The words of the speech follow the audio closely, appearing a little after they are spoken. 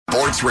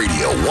Sports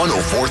Radio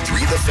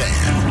 104.3 The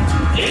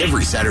Fan.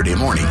 Every Saturday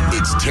morning,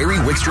 it's Terry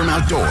Wickstrom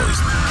Outdoors.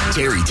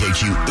 Terry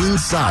takes you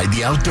inside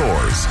the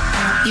outdoors.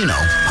 You know,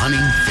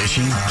 hunting,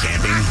 fishing,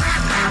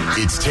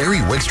 camping. It's Terry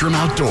Wickstrom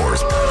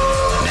Outdoors.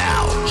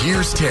 Now,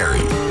 here's Terry.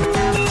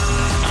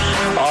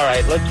 All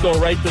right, let's go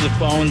right to the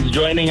phones.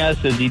 Joining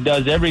us, as he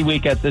does every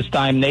week at this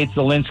time, Nate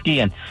Zielinski.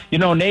 And, you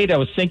know, Nate, I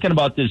was thinking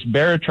about this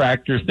bear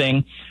tractor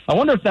thing. I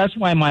wonder if that's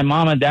why my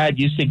mom and dad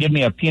used to give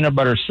me a peanut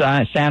butter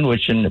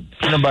sandwich and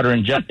peanut butter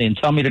and jelly and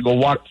tell me to go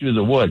walk through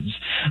the woods.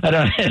 I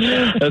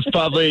don't. That's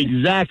probably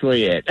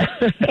exactly it.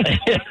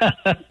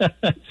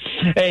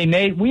 Hey,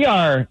 Nate, we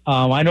are,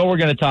 I know we're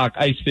going to talk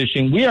ice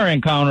fishing. We are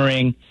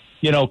encountering,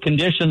 you know,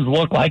 conditions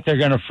look like they're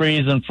going to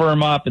freeze and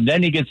firm up, and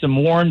then you get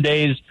some warm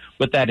days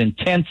with that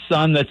intense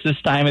sun that's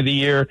this time of the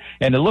year,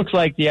 and it looks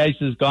like the ice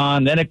is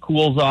gone. Then it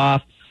cools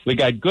off. We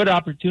got good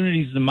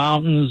opportunities in the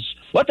mountains.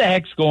 What the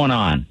heck's going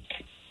on?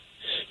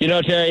 You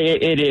know, Terry,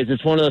 it is.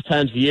 It's one of those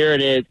times of year,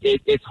 and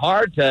it's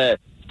hard to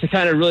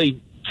kind of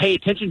really pay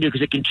attention to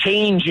because it can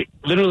change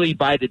literally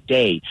by the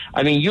day.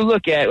 I mean, you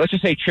look at, let's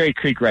just say Cherry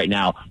Creek right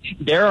now.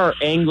 There are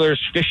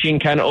anglers fishing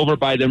kind of over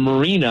by the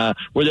marina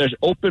where there's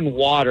open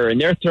water, and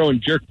they're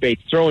throwing jerkbaits,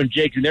 throwing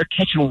jigs, and they're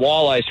catching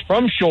walleyes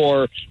from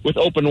shore with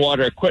open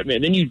water equipment.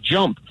 And then you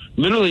jump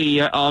literally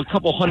a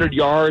couple hundred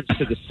yards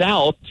to the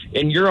south,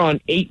 and you're on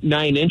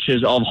 8-9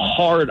 inches of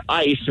hard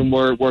ice, and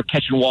we're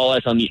catching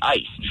walleyes on the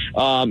ice.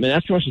 And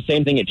that's pretty much the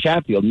same thing at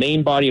Chatfield.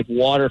 Main body of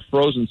water,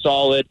 frozen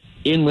solid,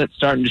 inlet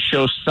starting to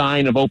show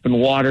sign of open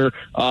water.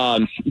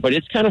 But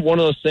it's kind of one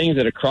of those things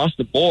that across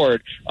the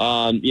board,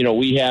 you know,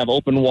 we have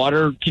open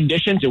water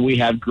conditions and we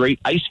have great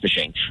ice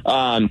fishing.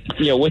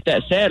 You know, with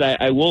that said,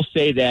 I will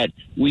say that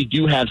we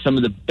do have some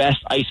of the best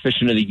ice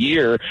fishing of the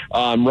year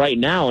right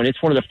now, and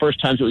it's one of the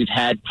first times that we've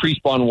had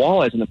pre-spawn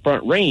walleyes in the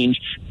Front Range,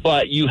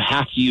 but you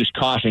have to use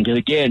caution because,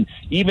 again,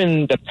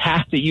 even the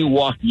path that you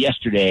walked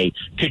yesterday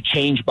could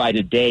change by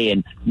the day,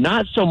 and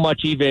not so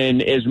much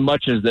even as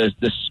much as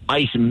the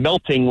ice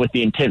melting with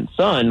the intense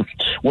sun.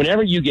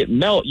 Whenever you get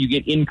melt, you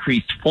get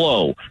increased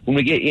flow. When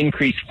we get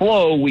increased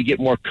flow, we get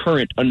more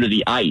current under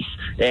the ice,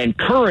 and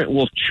current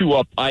will chew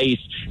up ice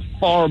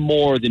far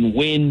more than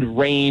wind,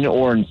 rain,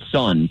 or in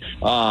sun.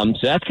 So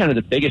that's kind of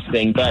the biggest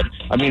thing. But,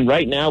 I mean,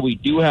 right now we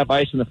do have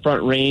ice in the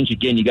Front Range.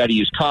 Again, you got to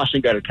use caution,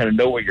 got to kind of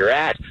know where you're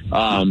at.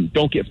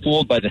 Don't get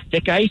fooled by the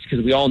thick ice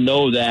because we all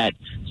know that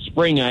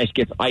spring ice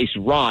gets ice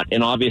rot,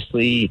 and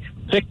obviously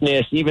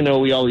thickness, even though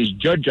we always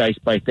judge ice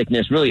by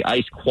thickness, really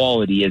ice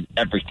quality is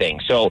everything.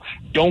 So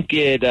don't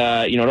get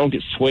don't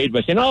get swayed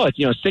by saying, oh,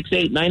 it's 6,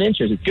 8, 9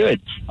 inches, it's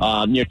good.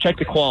 Check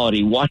the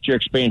quality, watch your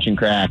expansion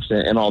cracks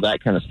and all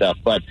that kind of stuff.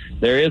 But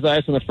there is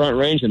ice on the Front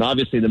Range, and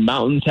obviously the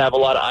mountains have a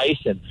lot of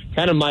ice. And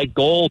kind of my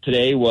goal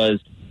today was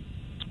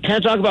kind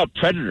of talk about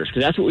predators,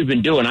 because that's what we've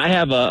been doing. I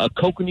have a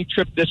kokanee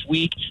trip this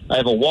week. I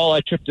have a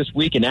walleye trip this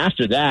week. And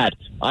after that,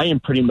 I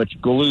am pretty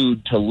much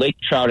glued to lake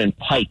trout and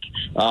pike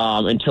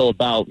until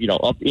about,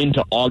 up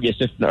into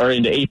August or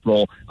into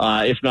April,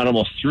 if not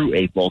almost through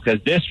April.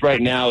 Because this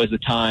right now is the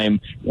time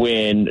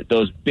when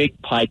those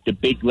big pike, the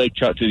big lake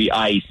trout through the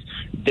ice,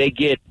 they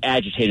get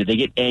agitated, they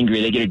get angry,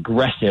 they get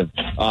aggressive.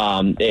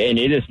 And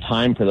it is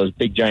time for those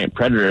big giant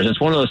predators. It's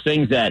one of those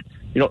things that,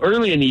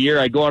 early in the year,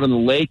 I go out on the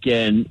lake,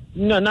 and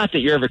not that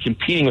you're ever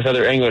competing with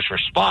other anglers for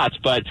spots,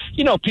 but,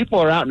 people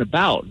are out and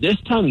about. This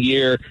time of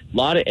year, a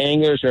lot of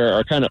anglers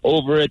are kind of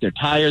over it. They're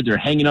tired. They're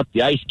hanging up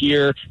the ice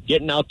gear,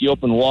 getting out the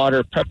open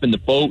water, prepping the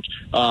boat.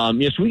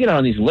 So we get out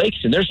on these lakes,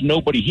 and there's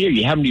nobody here.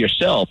 You have them to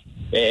yourself,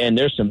 and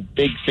there's some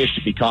big fish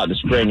to be caught in the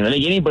spring. And I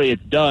think anybody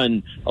that's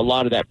done a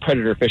lot of that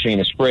predator fishing in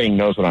the spring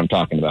knows what I'm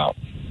talking about.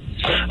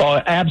 Oh,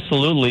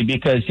 absolutely,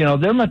 because,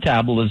 their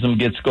metabolism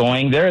gets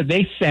going.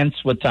 They sense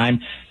what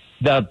time.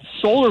 The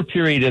solar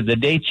period of the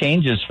day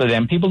changes for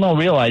them. People don't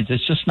realize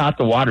it's just not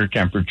the water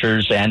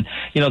temperatures. And,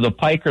 the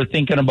pike are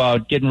thinking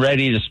about getting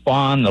ready to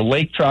spawn. The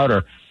lake trout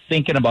are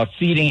thinking about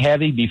feeding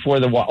heavy before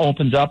the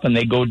opens up and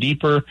they go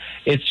deeper.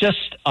 It's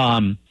just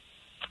a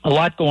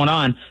lot going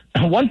on.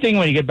 One thing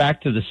when you get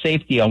back to the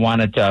safety I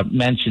wanted to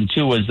mention,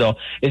 too, is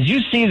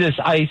you see this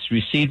ice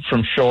recede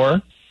from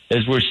shore,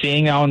 as we're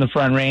seeing now in the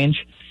Front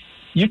Range,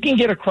 you can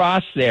get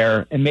across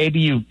there, and maybe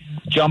you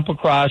jump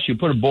across, you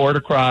put a board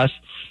across.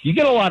 You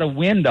get a lot of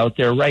wind out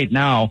there right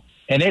now,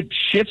 and it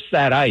shifts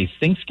that ice.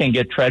 Things can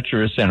get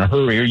treacherous in a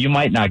hurry, or you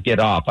might not get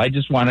off. I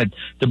just wanted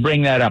to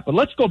bring that up. But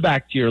let's go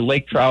back to your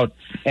lake trout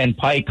and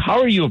pike.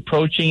 How are you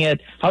approaching it?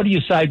 How do you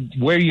decide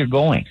where you're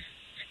going?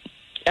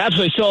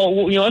 Absolutely. So,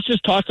 let's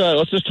just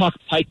talk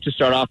pike to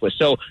start off with.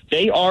 So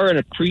they are in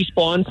a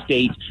pre-spawn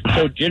state.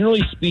 So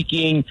generally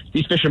speaking,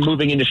 these fish are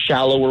moving into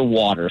shallower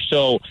water.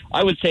 So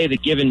I would say the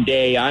given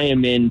day, I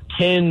am in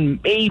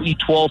 10, maybe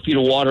 12 feet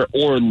of water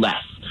or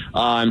less.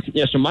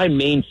 So my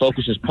main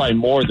focus is probably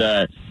more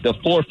the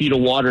 4 feet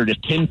of water to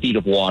 10 feet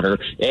of water,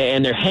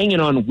 and they're hanging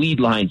on weed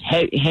lines,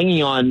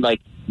 hanging on like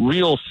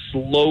real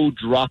slow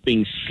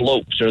dropping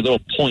slopes or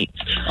little points.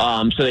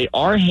 So they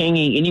are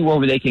hanging anywhere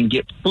where they can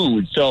get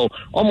food. So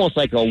almost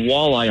like a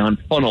walleye on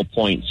funnel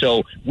point.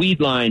 So weed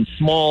lines,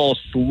 small,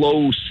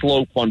 slow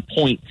slope on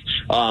points.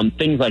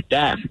 things like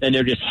that. And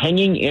they're just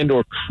hanging and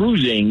or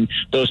cruising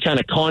those kind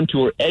of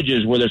contour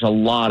edges where there's a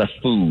lot of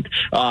food.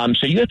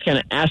 So you have to kind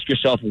of ask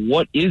yourself,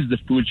 what is the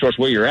food source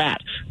where you're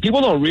at?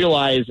 People don't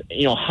realize,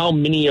 how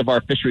many of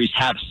our fisheries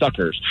have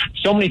suckers.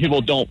 So many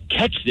people don't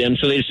catch them,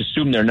 so they just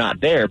assume they're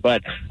not there.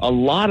 But a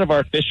lot of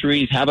our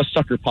fisheries have a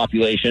sucker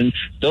population.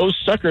 Those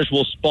suckers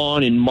will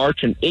spawn in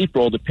March and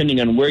April, depending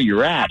on where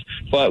you're at.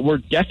 But we're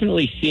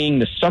definitely seeing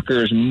the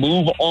suckers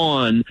move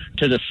on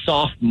to the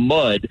soft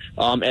mud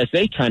as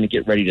they kind of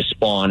get ready to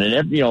spawn. And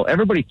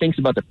everybody thinks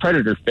about the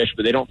predator fish,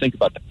 but they don't think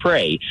about the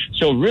prey.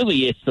 So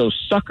really, it's those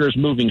suckers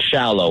moving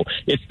shallow.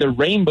 It's the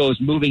rainbows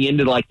moving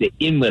into like the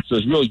inlets,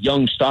 those real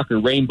young stalker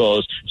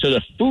rainbows. So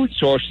the food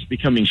source is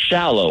becoming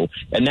shallow,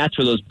 and that's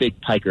where those big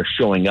pike are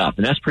showing up.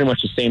 And that's pretty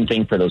much the same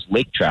thing for those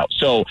lake trout.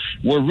 So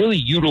we're really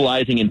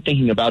utilizing and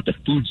thinking about the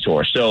food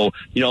source. So,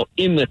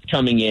 inlets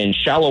coming in,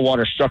 shallow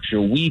water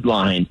structure, weed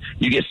line.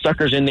 You get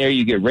suckers in there,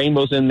 you get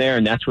rainbows in there,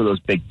 and that's where those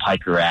big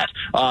pike are at.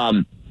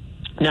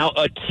 Now,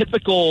 a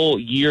typical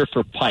year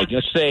for pike,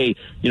 let's say,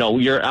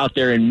 you're out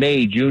there in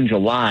May, June,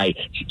 July,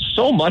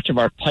 so much of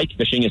our pike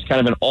fishing is kind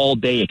of an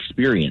all-day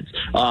experience.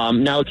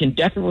 Now, it can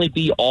definitely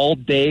be all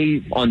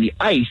day on the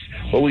ice,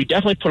 but we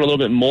definitely put a little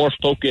bit more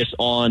focus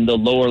on the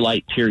lower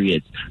light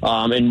periods,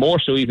 and more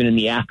so even in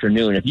the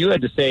afternoon. If you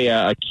had to say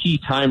a key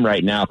time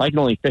right now, if I can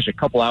only fish a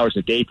couple hours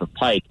a day for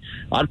pike,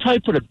 I'd probably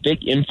put a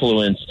big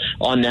influence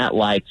on that,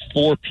 like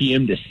 4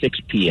 p.m. to 6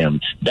 p.m.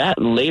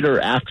 That later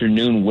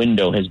afternoon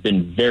window has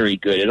been very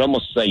good. It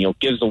almost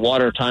gives the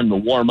water time to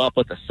warm up,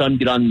 let the sun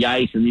get on the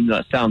ice, and even though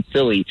it sounds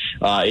silly,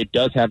 it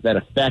does have that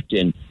effect,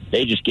 and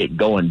they just get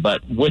going.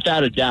 But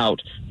without a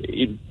doubt,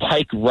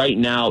 pike right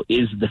now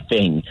is the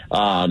thing.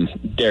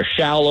 They're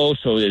shallow,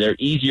 so they're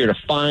easier to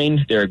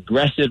find. They're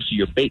aggressive, so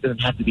your bait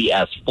doesn't have to be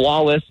as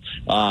flawless.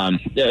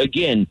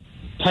 Again,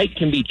 pike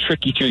can be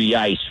tricky to the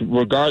ice,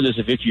 regardless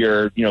of if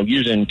you're,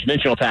 using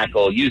conventional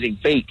tackle, using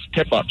baits,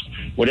 tip-ups,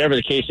 whatever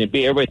the case may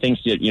be. Everybody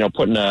thinks that,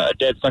 putting a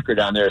dead sucker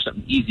down there is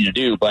something easy to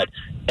do, but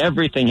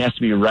everything has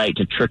to be right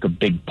to trick a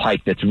big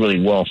pike that's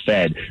really well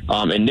fed.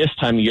 And this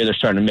time of year, they're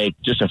starting to make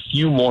just a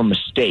few more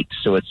mistakes,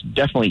 so it's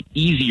definitely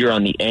easier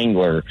on the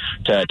angler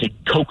to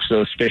coax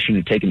those fish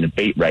into taking the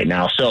bait right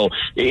now. So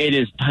it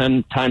is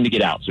time to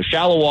get out. So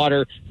shallow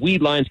water,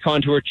 weed lines,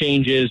 contour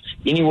changes,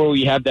 anywhere where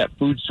you have that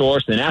food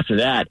source, and after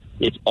that,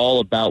 it's all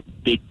about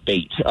big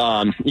bait.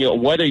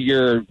 Whether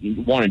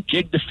you want to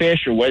jig the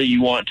fish or whether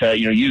you want to,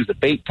 use the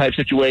bait type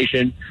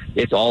situation,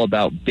 it's all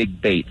about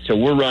big bait. So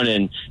we're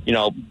running,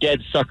 dead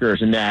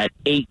suckers in that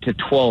 8 to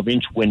 12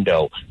 inch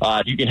window.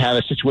 If you can have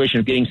a situation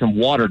of getting some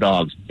water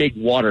dogs, big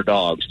water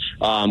dogs,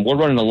 we're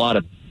running a lot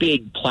of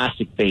big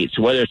plastic bait.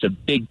 So whether it's a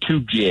big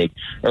tube jig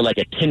or like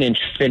a 10-inch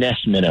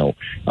finesse minnow,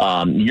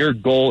 your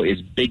goal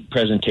is big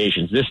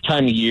presentations. This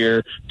time of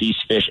year, these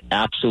fish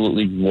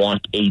absolutely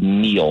want a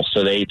meal.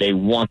 So they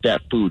want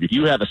that food. If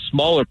you have a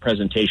smaller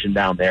presentation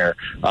down there,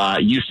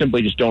 you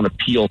simply just don't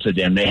appeal to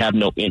them. They have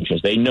no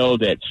interest. They know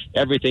that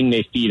everything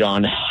they feed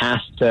on has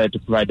to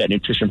provide that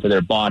nutrition for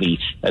their body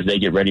as they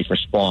get ready for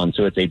spawn.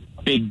 So it's a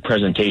big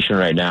presentation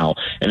right now,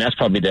 and that's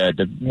probably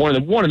one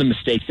of the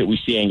mistakes that we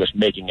see anglers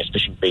making is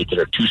fishing bait that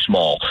are too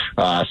small.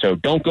 So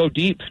don't go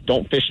deep,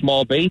 don't fish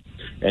small bait,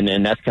 and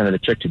then that's kind of the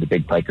trick to the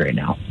big pike right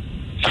now.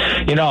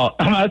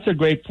 That's a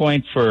great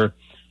point for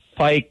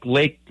pike,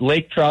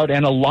 lake trout,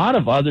 and a lot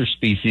of other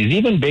species,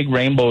 even big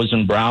rainbows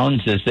and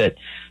browns, is that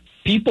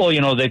people,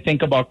 they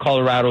think about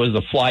Colorado as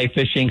a fly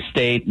fishing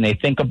state, and they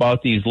think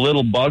about these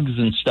little bugs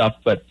and stuff,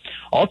 but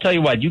I'll tell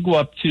you what, you go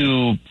up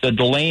to the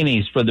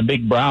Delaney's for the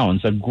big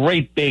browns, a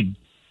great big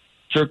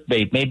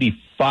jerkbait, maybe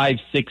 5-6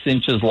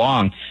 inches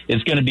long,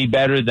 is going to be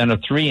better than a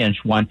 3-inch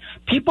one.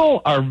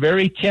 People are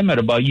very timid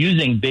about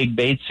using big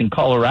baits in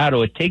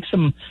Colorado. It takes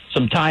them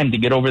some time to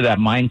get over that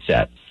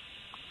mindset.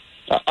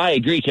 I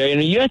agree, Terry.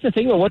 And you have to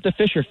think about what the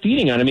fish are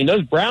feeding on. I mean,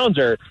 those browns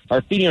are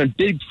feeding on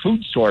big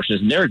food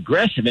sources, and they're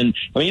aggressive. And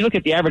you look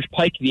at the average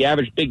pike, the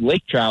average big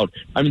lake trout,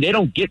 they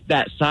don't get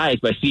that size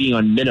by feeding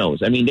on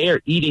minnows. They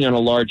are eating on a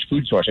large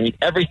food source.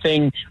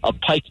 Everything a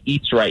pike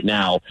eats right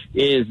now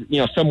is,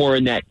 somewhere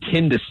in that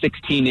 10 to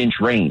 16 inch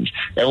range.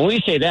 And when we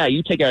say that,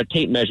 you take out a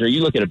tape measure,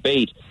 you look at a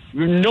bait,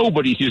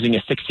 nobody's using a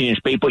 16-inch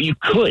bait, but you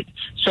could.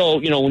 So,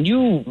 when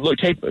you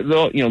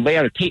lay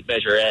out a tape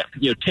measure at,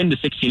 10 to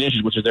 16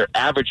 inches, which is their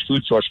average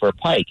food source for a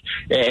pike,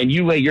 and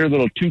you lay your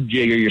little tube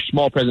jig or your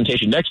small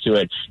presentation next to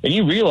it, and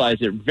you realize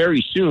that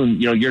very soon,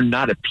 you're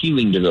not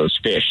appealing to those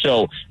fish.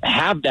 So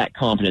have that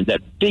confidence,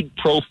 that big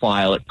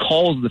profile, it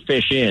calls the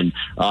fish in,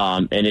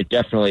 and it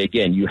definitely,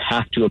 again, you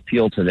have to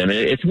appeal to them. And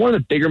it's one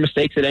of the bigger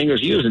mistakes that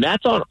anglers use, and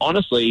that's on,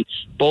 honestly,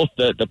 both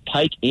the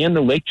pike and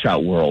the lake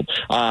trout world.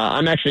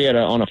 I'm actually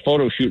on a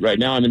photo shoot right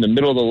now. I'm in the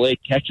middle of the lake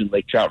catching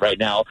lake trout right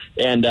now,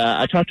 and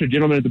I talked to a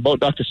gentleman at the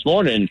boat dock this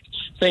morning.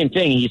 Same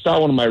thing. He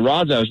saw one of my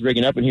rods I was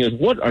rigging up, and he goes,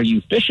 "What are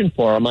you fishing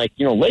for?" I'm like,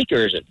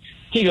 Lakers.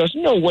 he goes,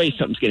 no way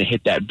something's going to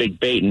hit that big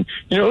bait. And,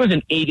 it was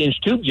an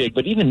 8-inch tube jig,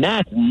 but even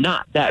that's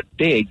not that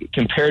big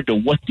compared to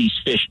what these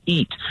fish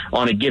eat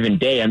on a given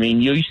day. I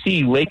mean, you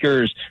see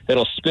Lakers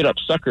that'll spit up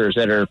suckers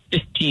that are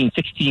 15,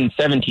 16,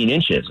 17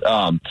 inches.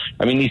 I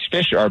mean, these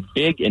fish are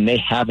big and they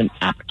have an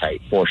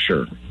appetite for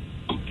sure.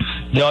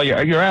 No,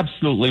 you're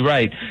absolutely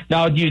right.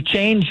 Now, do you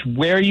change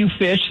where you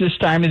fish this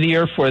time of the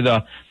year for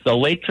the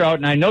lake trout?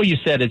 And I know you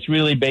said it's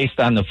really based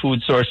on the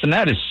food source, and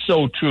that is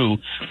so true.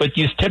 But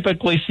do you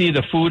typically see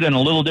the food in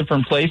a little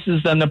different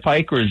places than the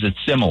pike, or is it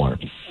similar?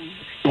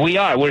 We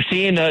are. We're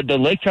seeing the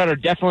lake trout are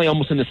definitely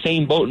almost in the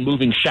same boat and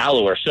moving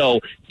shallower. So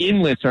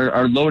inlets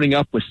are loading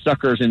up with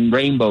suckers and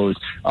rainbows.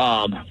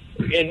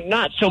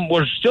 And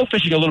we're still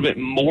fishing a little bit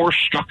more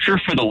structure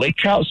for the lake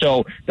trout.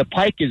 So the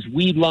pike is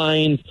weed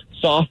lines,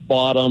 soft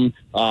bottom,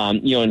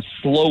 and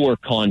slower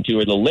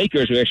contour. The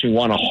Lakers, we actually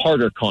want a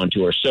harder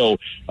contour. So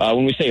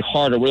when we say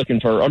harder, we're looking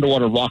for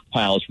underwater rock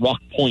piles,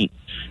 rock points,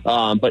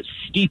 but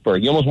steeper.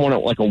 You almost want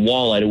it like a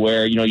walleye to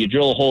where, you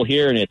drill a hole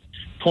here and it's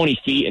 20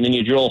 feet, and then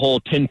you drill a hole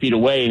 10 feet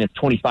away and it's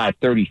 25,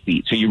 30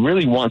 feet. So you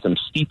really want some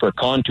steeper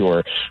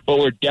contour, but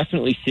we're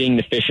definitely seeing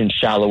the fish in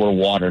shallower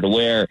water to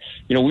where,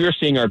 we were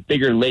seeing our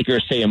bigger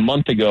Lakers, say a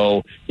month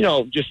ago,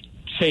 just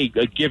say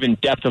a given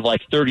depth of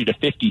like 30 to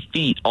 50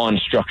 feet on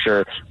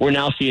structure. We're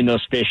now seeing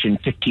those fish in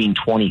 15,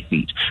 20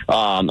 feet.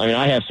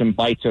 I have some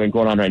bites that are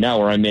going on right now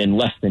where I'm in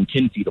less than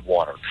 10 feet of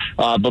water.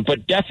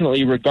 But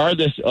definitely,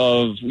 regardless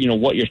of,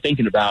 what you're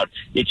thinking about,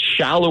 it's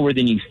shallower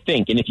than you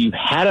think. And if you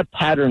had a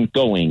pattern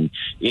going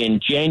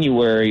in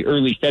January,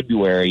 early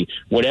February,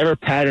 whatever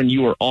pattern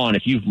you were on,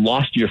 if you've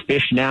lost your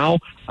fish now,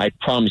 I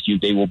promise you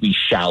they will be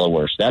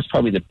shallower. So that's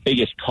probably the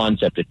biggest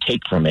concept to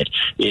take from it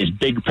is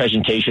big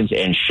presentations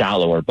and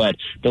shallower. But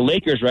the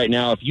Lakers right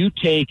now, if you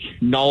take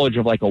knowledge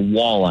of like a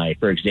walleye,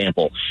 for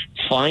example,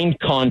 find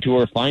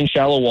contour, find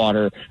shallow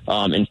water,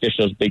 and fish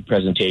those big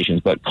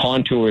presentations. But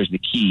contour is the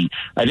key.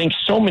 I think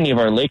so many of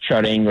our lake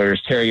trout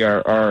anglers, Terry,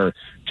 are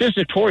just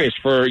notorious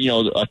for, a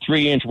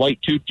 3-inch white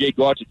tube jig,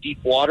 go out to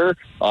deep water,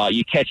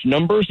 you catch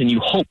numbers, and you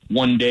hope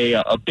one day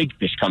a big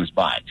fish comes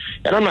by.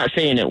 And I'm not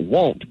saying it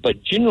won't,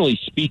 but generally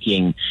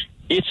speaking,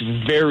 it's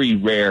very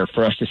rare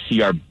for us to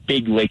see our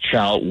big lake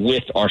trout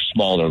with our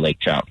smaller lake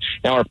trout.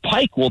 Now, our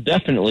pike will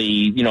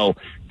definitely,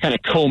 kind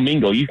of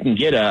commingle. You can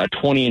get a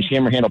 20-inch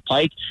hammer handle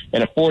pike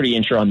and a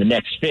 40-incher on the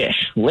next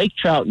fish. Lake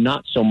trout,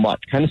 not so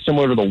much. Kind of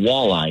similar to the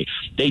walleye.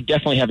 They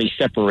definitely have a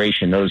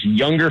separation. Those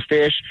younger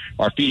fish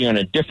are feeding on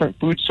a different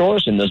food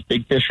source, and those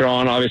big fish are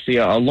on, obviously,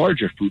 a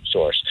larger food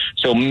source.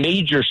 So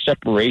major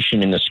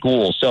separation in the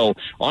school. So,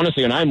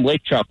 honestly, when I'm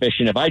lake trout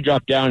fishing, if I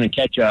drop down and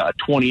catch a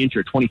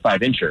 20-incher,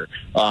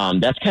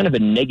 25-incher, that's kind of a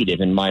negative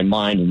in my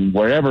mind. And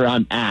wherever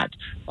I'm at,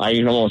 I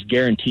can almost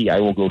guarantee I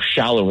will go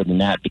shallower than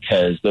that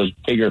because those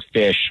bigger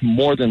fish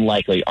more than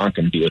likely aren't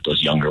going to be with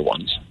those younger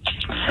ones.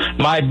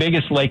 My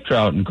biggest lake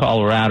trout in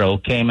Colorado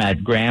came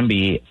at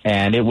Granby,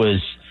 and it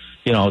was,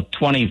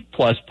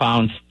 20-plus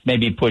pounds,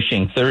 maybe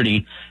pushing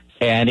 30,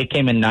 and it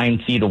came in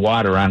 9 feet of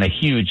water on a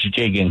huge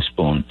jigging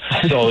spoon.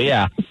 So,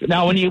 yeah.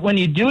 Now, when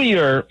you do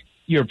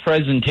your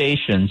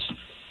presentations,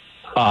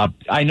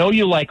 I know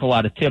you like a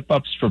lot of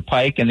tip-ups for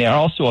pike, and they are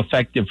also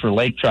effective for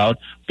lake trout.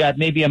 We've got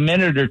maybe a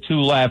minute or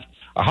two left.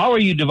 How are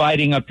you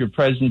dividing up your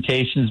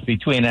presentations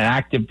between an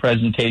active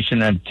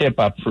presentation and a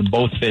tip-up for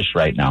both fish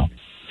right now?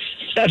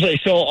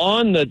 Definitely. So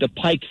on the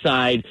pike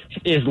side,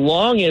 as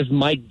long as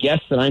my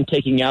guests that I'm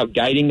taking out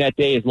guiding that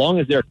day, as long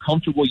as they're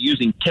comfortable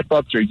using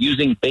tip-ups or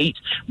using bait,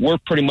 we're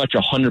pretty much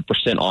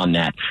 100% on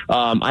that.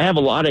 I have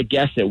a lot of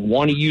guests that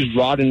want to use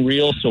rod and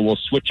reel, so we'll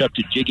switch up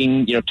to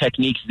jigging,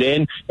 techniques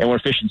then, and we're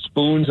fishing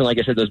spoons, and like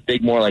I said, those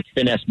big, more like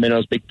finesse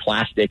minnows, big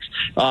plastics.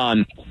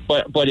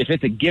 But if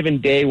it's a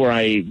given day where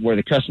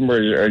the customer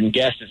or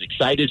guest is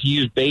excited to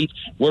use bait,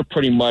 we're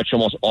pretty much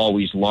almost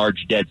always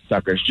large dead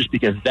suckers, just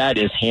because that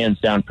is hands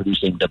down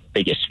producing the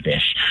biggest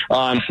fish.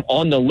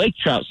 On the lake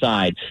trout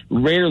side,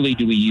 rarely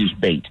do we use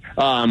bait.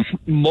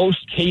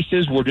 Most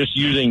cases, we're just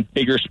using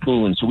bigger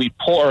spoons. So we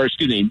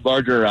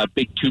larger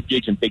big tube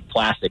jigs and big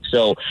plastic.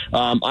 So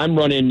I'm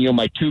running,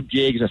 my tube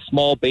jigs. A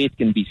small bait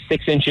can be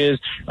 6 inches.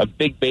 A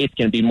big bait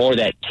can be more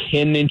that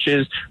 10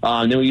 inches.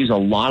 Then we use a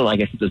lot of,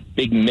 like I said, those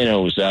big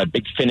minnows,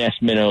 big finesse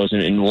minnows,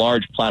 and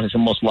large plastics,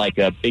 almost like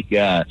a big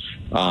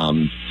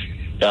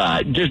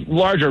just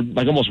larger,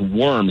 like almost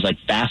worms, like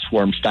fast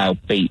worm style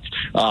baits.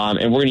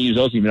 And we're going to use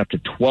those even up to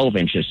 12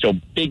 inches. So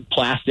big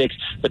plastics.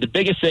 But the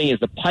biggest thing is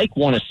the pike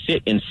want to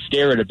sit and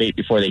stare at a bait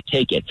before they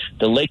take it.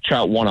 The lake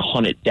trout want to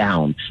hunt it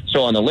down.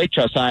 So on the lake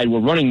trout side,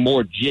 we're running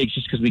more jigs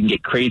just because we can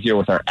get crazier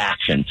with our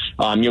action.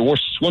 We're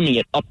swimming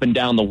it up and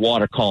down the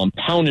water column,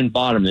 pounding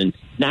bottom and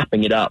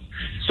snapping it up.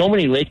 So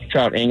many lake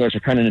trout anglers are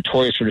kind of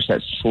notorious for just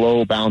that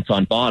slow bounce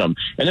on bottom.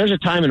 And there's a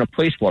time and a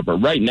place for it. But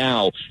right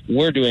now,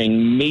 we're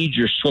doing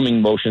major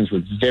swimming motions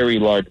with very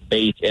large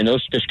bait, and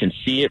those fish can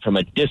see it from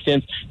a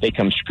distance. They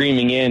come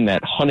screaming in.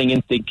 That hunting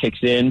instinct kicks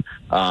in,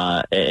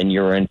 and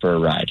you're in for a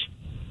ride.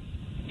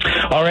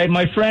 All right,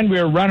 my friend,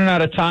 we're running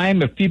out of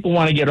time. If people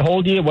want to get a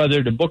hold of you,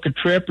 whether to book a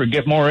trip or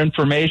get more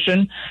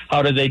information,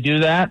 how do they do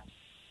that?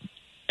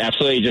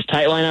 Absolutely. Just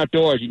Tightline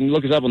Outdoors. You can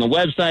look us up on the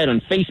website,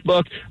 on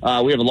Facebook.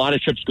 We have a lot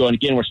of trips going.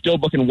 Again, we're still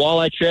booking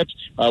walleye trips.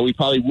 We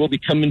probably will be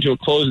coming to a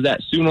close of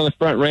that soon on the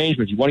Front Range,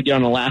 but if you want to get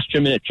on the last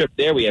 10-minute trip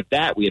there, we have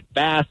that. We have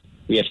bass.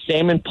 We have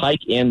salmon, pike,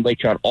 and lake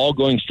trout all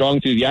going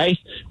strong through the ice.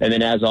 And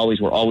then, as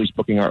always, we're always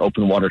booking our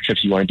open water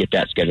trips. You want to get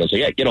that scheduled. So,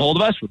 get a hold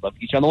of us. We'd love to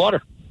get you on the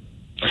water.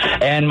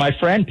 And, my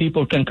friend,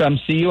 people can come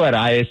see you at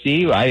ISE.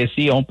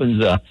 ISE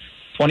opens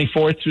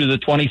 24th through the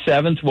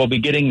 27th. We'll be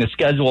getting the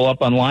schedule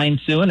up online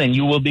soon, and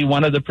you will be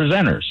one of the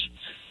presenters.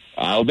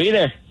 I'll be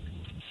there.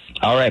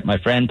 All right, my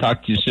friend.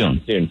 Talk to you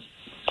soon.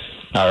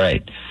 All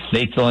right.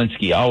 Nate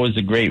Zielinski, always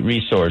a great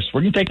resource.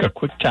 We're going to take a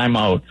quick time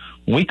out.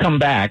 When we come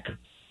back,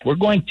 we're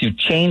going to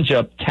change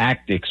up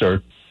tactics,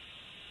 or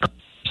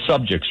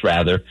subjects,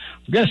 rather.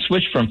 We're going to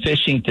switch from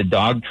fishing to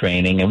dog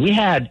training. And we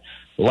had,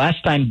 the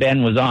last time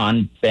Ben was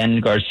on, Ben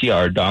Garcia,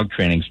 our dog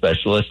training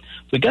specialist,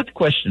 we got the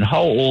question,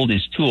 how old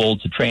is too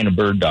old to train a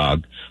bird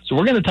dog? So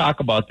we're going to talk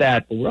about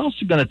that, but we're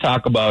also going to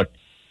talk about,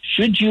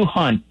 should you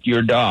hunt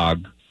your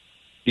dog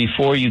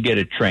before you get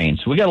it trained?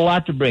 So we got a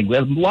lot to bring. We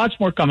have lots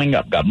more coming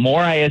up. Got more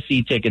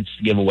ISE tickets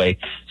to give away.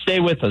 Stay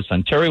with us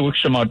on Terry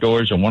Wickstrom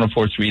Outdoors on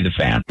 104.3 The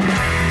Fan.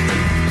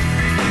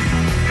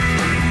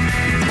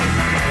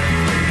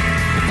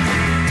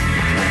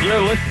 You're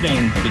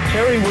listening to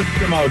Terry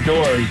Wickstrom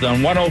Outdoors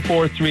on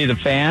 104.3 The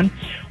Fan.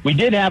 We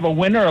did have a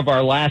winner of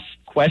our last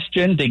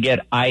question to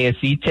get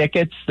ISE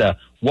tickets.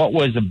 What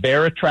was a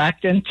bear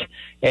attractant?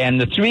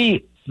 And the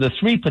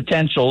three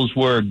potentials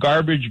were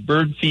garbage,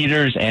 bird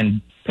feeders,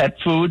 and pet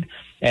food.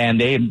 And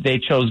they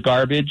chose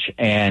garbage.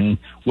 And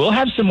we'll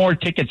have some more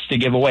tickets to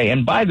give away.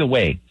 And by the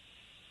way,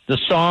 the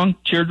song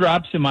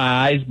Teardrops in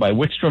My Eyes by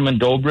Wickstrom and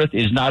Dobrith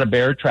is not a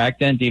bear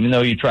attractant, even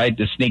though you tried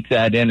to sneak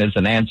that in as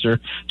an answer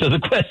to the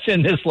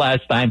question this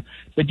last time.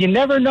 But you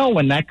never know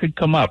when that could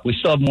come up. We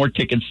still have more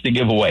tickets to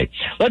give away.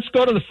 Let's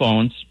go to the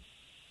phones.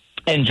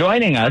 And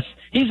joining us,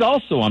 he's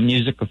also a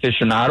music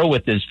aficionado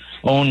with his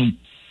own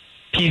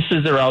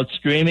pieces that are out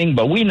streaming,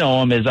 but we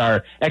know him as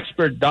our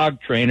expert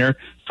dog trainer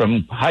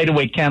from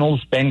Hideaway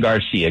Kennels, Ben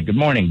Garcia. Good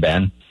morning,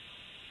 Ben.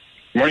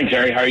 Good morning,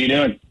 Terry. How are you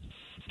doing?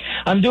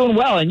 I'm doing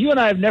well, and you and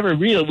I have never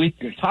we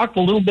talked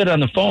a little bit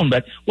on the phone,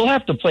 but we'll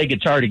have to play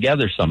guitar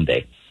together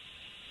someday.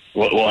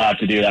 We'll have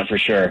to do that for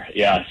sure.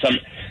 Yeah,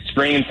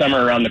 spring and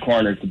summer around the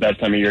corner. It's the best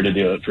time of year to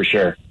do it for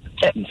sure.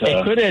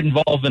 It could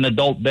involve an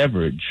adult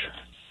beverage.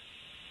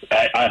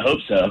 I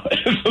hope so.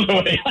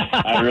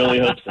 I really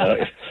hope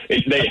so.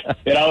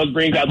 It always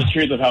brings out the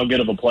truth of how good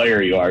of a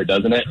player you are,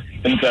 doesn't it?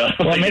 And so,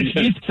 well,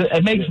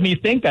 it makes me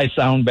think I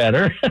sound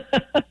better.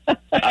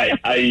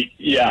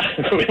 Yeah,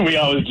 we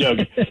always joke.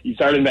 You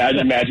start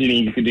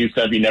imagining you could do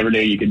stuff you never knew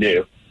you could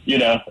do. You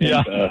know,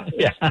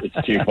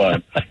 it's too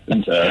fun.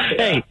 And so,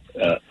 hey,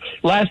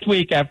 last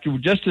week,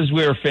 just as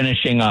we were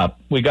finishing up,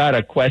 we got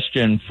a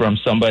question from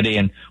somebody,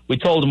 and we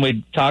told them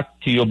we'd talk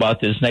to you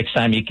about this next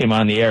time you came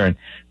on the air, and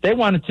they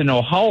wanted to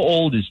know, how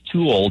old is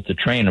too old to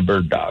train a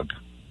bird dog?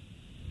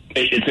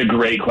 It's a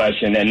great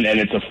question, and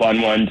it's a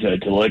fun one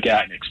to look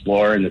at and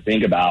explore and to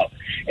think about.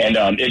 And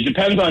it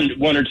depends on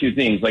one or two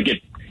things. Like if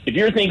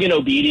you're thinking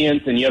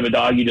obedience and you have a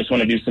dog you just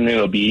want to do some new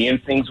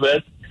obedience things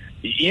with,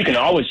 you can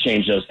always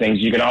change those things.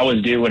 You can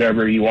always do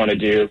whatever you want to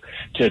do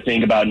to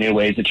think about new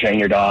ways to train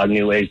your dog,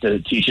 new ways to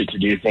teach it to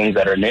do things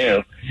that are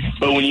new.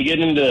 But when you get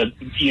into,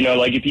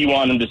 like if you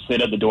want them to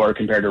sit at the door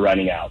compared to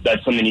running out,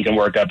 that's something you can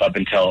work up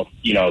until,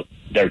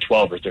 they're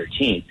 12 or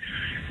 13.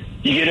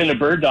 You get into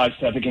bird dog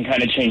stuff, it can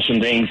kind of change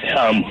some things.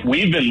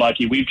 We've been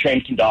lucky. We've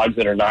trained some dogs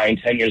that are 9,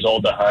 10 years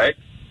old to hunt,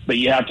 but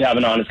you have to have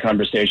an honest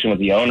conversation with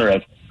the owner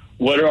of,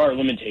 what are our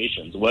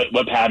limitations?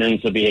 What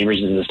patterns of behaviors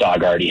does this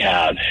dog already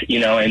have?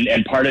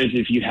 And part of it,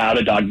 if you have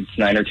a dog that's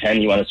 9 or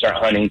 10, you want to start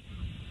hunting,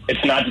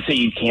 it's not to say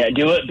you can't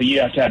do it, but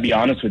you have to be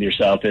honest with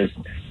yourself is,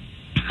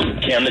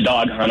 can the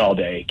dog hunt all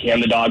day?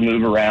 Can the dog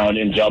move around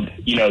and jump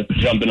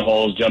in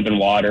holes, jump in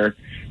water,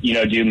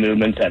 do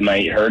movements that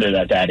might hurt it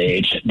at that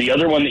age? The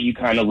other one that you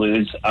kind of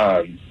lose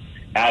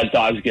as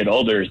dogs get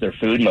older is their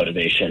food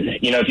motivation.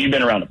 If you've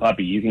been around a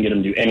puppy, you can get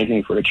them to do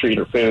anything for a treat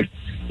or food.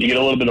 You get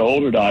a little bit of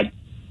older dog,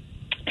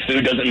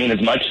 food doesn't mean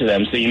as much to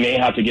them, so you may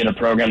have to get a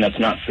program that's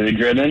not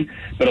food-driven,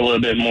 but a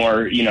little bit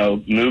more,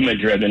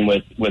 movement-driven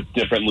with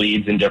different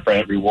leads and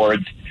different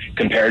rewards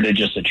compared to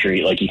just a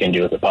treat like you can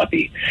do with a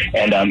puppy.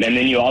 And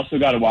then you also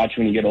got to watch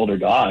when you get older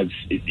dogs.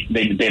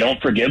 They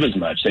don't forgive as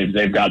much.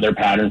 They've got their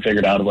pattern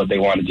figured out of what they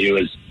want to do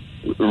is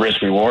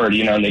risk-reward,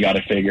 and they got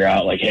to figure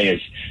out, like,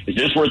 hey, is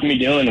this worth me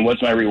doing, and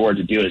what's my reward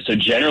to do it? So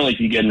generally, if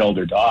you get an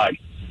older dog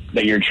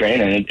that you're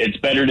training, it's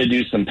better to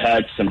do some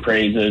pets, some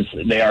praises.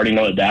 They already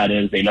know what that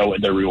is. They know what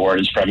their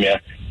reward is from you,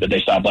 that they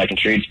stop liking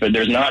treats. But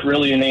there's not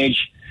really an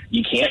age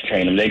you can't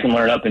train them. They can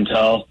learn up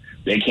until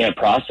they can't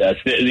process.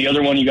 The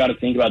other one you got to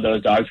think about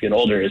those dogs get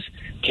older is,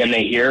 can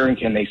they hear and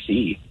can they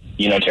see?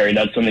 Terry,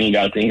 that's something you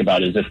got to think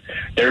about is if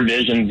their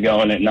vision's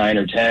going at 9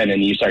 or 10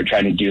 and you start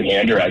trying to do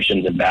hand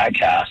directions and back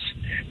casts,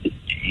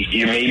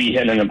 you may be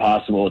hitting an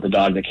impossible with a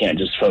dog that can't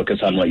just focus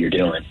on what you're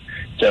doing.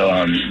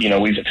 So,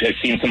 we've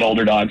seen some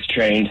older dogs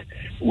trained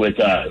with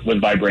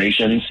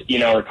vibrations,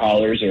 or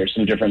collars or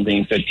some different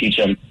things that teach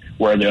them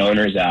where the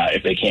owner's at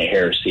if they can't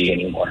hear or see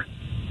anymore.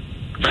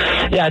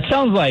 Yeah, it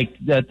sounds like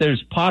that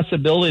there's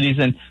possibilities,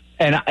 and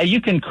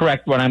you can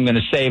correct what I'm going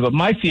to say, but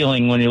my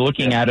feeling when you're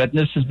looking at it, and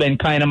this has been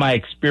kind of my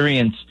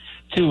experience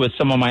too with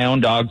some of my own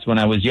dogs when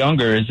I was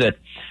younger, is that,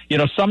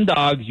 some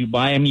dogs, you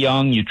buy them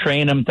young, you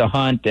train them to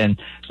hunt,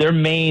 and their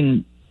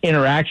main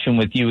interaction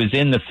with you is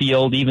in the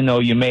field, even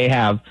though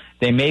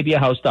they may be a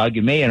house dog,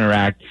 you may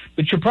interact,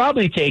 but you're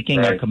probably taking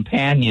a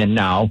companion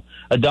now,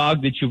 a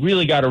dog that you've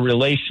really got a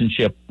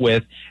relationship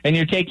with, and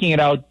you're taking it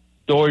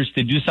outdoors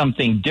to do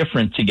something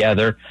different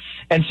together.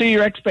 And so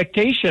your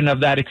expectation of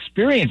that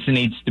experience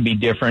needs to be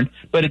different,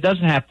 but it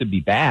doesn't have to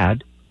be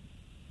bad.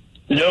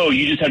 No,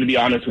 you just have to be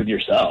honest with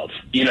yourself.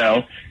 You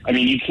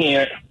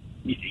can't,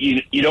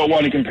 you don't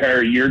want to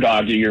compare your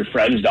dog to your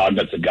friend's dog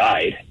that's a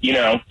guide.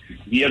 If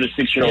you have a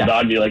 6-year-old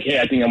dog, be like, hey,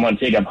 I think I want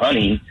to take up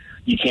hunting.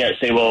 You can't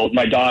say, well,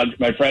 my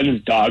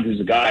friend's dog who's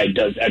a guide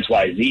does X,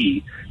 Y,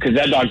 Z, because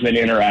that dog's been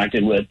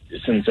interacted with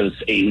since it was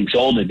 8 weeks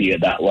old to be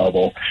at that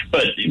level.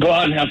 But go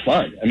out and have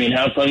fun.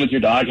 Have fun with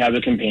your dog, have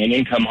a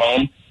companion, come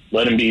home,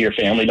 let him be your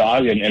family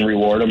dog and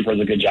reward him for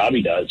the good job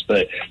he does.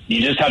 But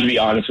you just have to be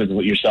honest with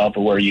yourself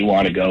of where you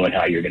want to go and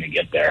how you're going to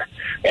get there.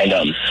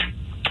 And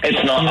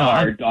it's not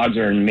hard. Dogs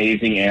are an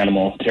amazing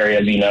animal, Terry,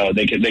 as you know.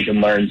 They can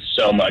learn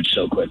so much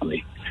so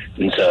quickly.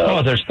 And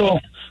so they're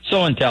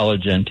so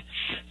intelligent.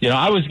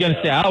 I was going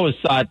to say, I always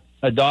thought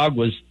a dog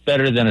was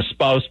better than a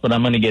spouse, but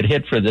I'm going to get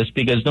hit for this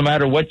because no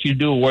matter what you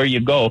do, where you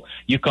go,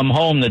 you come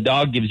home, the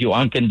dog gives you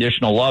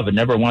unconditional love and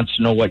never wants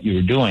to know what you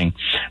were doing.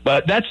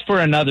 But that's for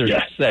another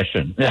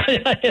session.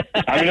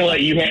 I'm going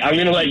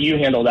to let you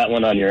handle that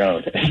one on your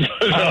own.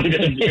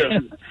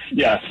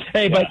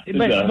 Hey, but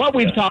what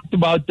we've talked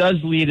about does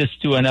lead us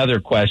to another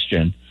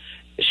question.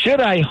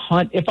 Should I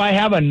hunt if I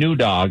have a new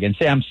dog and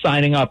say I'm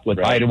signing up with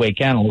Hideaway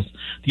Kennels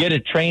to get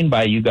it trained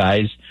by you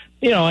guys?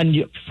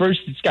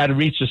 First it's got to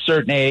reach a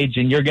certain age,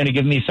 and you're going to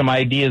give me some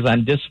ideas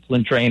on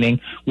discipline training.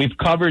 We've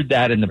covered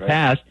that in the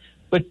past.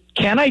 But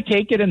can I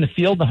take it in the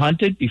field to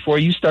hunt it before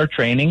you start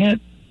training it?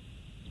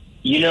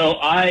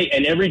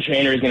 And every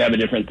trainer is going to have a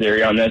different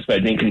theory on this, but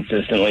I think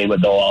consistently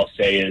what they'll all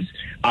say is,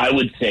 I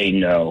would say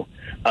no.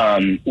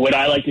 What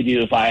I like to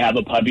do, if I have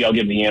a puppy, I'll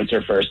give the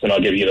answer first, and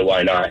I'll give you the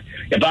why not.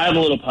 If I have a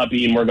little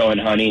puppy and we're going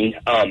hunting,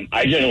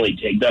 I generally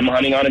take them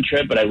hunting on a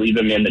trip, but I leave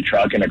them in the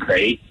truck in a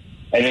crate.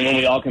 And then when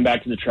we all come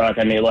back to the truck,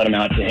 I may let them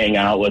out to hang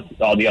out with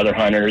all the other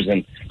hunters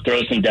and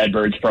throw some dead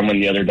birds from when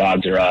the other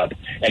dogs are up.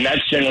 And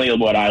that's generally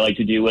what I like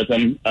to do with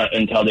them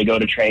until they go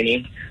to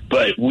training.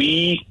 But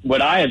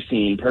what I have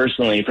seen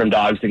personally from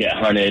dogs that get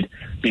hunted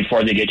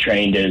before they get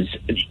trained is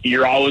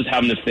you're always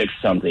having to fix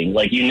something.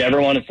 Like, you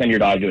never want to send your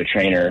dog to a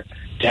trainer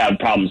to have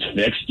problems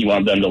fixed. You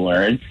want them to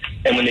learn.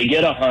 And when they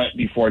get a hunt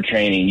before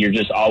training, you're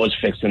just always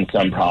fixing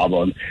some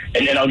problem.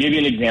 And then I'll give you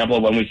an example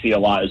of when we see a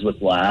lot is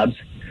with labs.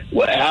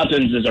 What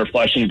happens is our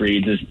flushing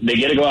breeds is they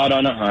get to go out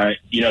on a hunt.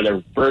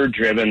 They're bird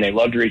driven. They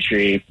love to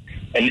retrieve.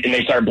 And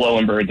they start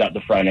blowing birds out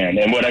the front end.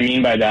 And what I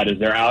mean by that is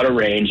they're out of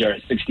range. They're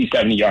 60,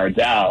 70 yards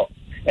out.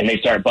 And they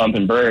start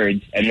bumping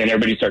birds. And then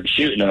everybody starts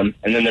shooting them.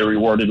 And then they're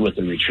rewarded with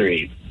a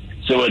retrieve.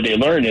 So what they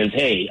learn is,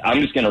 hey,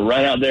 I'm just going to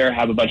run out there,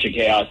 have a bunch of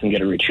chaos, and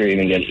get a retrieve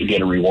and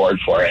get a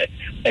reward for it.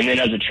 And then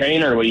as a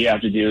trainer, what you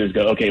have to do is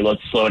go, okay,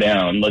 let's slow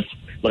down.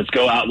 Let's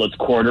go out. Let's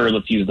quarter.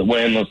 Let's use the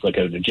wind. Let's look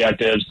at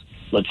objectives.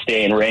 Let's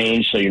stay in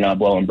range so you're not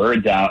blowing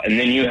birds out. And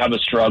then you have a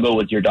struggle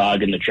with your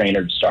dog and the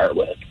trainer to start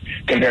with.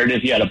 Compared to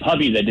if you had a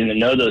puppy that didn't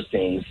know those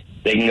things,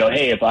 they can go,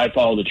 hey, if I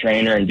follow the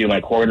trainer and do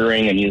my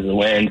quartering and use the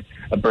wind,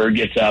 a bird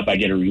gets up, I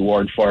get a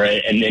reward for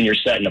it. And then you're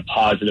setting a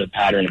positive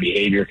pattern of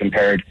behavior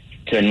compared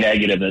to a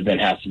negative that then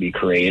has to be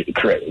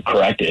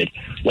corrected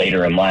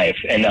later in life.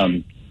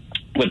 And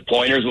with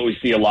pointers, what we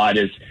see a lot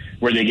is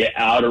where they get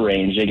out of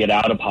range, they get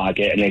out of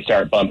pocket, and they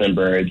start bumping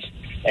birds.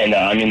 And,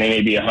 they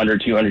may be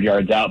 100, 200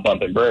 yards out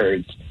bumping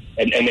birds,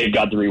 and they've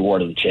got the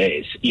reward of the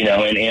chase,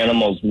 and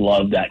animals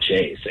love that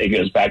chase. It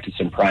goes back to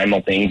some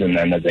primal things in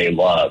them that they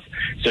love.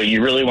 So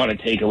you really want to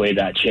take away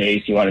that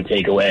chase. You want to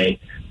take away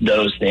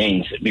those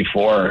things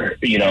before,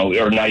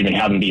 or not even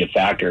have them be a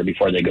factor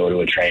before they go to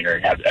a trainer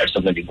and have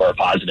something be more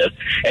positive.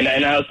 And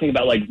I was thinking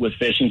about, like, with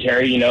fishing,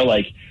 Terry,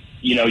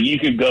 you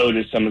could go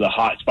to some of the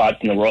hot spots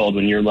in the world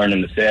when you're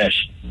learning to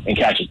fish and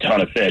catch a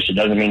ton of fish. It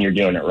doesn't mean you're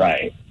doing it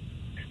right.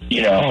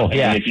 And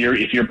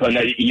if you're putting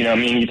that,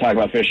 you talk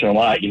about fishing a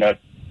lot,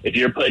 if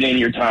you're putting in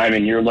your time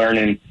and you're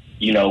learning,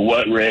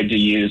 what rig to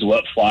use,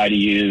 what fly to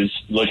use,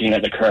 looking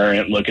at the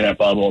current, looking at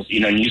bubbles,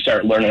 and you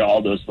start learning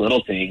all those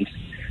little things,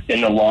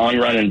 in the long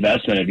run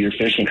investment of your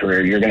fishing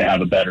career, you're going to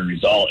have a better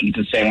result. And it's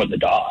the same with the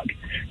dog.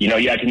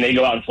 Can they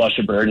go out and flush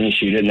a bird and you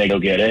shoot it and they go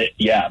get it?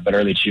 Yeah. But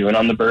are they chewing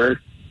on the bird?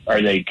 Are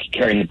they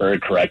carrying the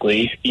bird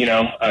correctly?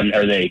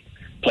 Are they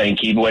playing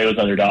keep away with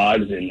other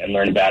dogs and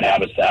learning bad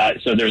habits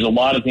so there's a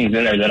lot of things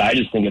in there that I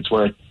just think it's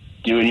worth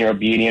doing your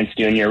obedience,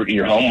 doing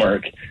your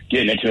homework,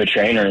 getting it to a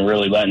trainer and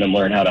really letting them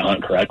learn how to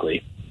hunt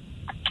correctly.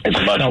 It's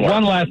much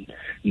more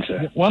And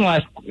so, one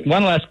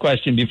last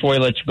question before we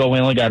let you go. We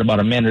only got about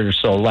a minute or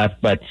so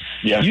left, but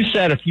you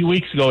said a few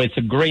weeks ago it's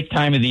a great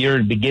time of the year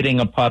to be getting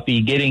a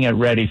puppy, getting it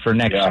ready for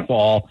next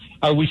fall.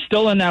 Are we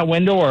still in that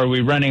window, or are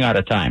we running out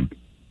of time?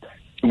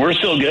 We're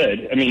still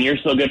good. I mean, you're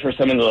still good for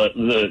some of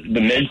the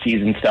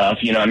mid-season stuff.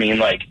 You know, I mean,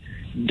 like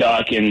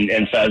duck and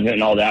pheasant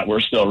and all that.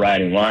 We're still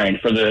right in line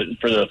for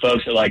the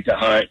folks that like to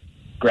hunt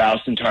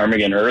grouse and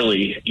ptarmigan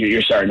early.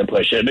 You're starting to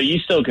push it, but you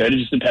still could. It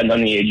just depends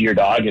on the age of your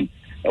dog and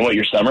what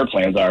your summer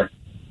plans are.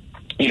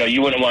 You know,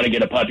 you wouldn't want to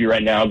get a puppy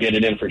right now, get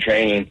it in for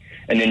training,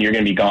 and then you're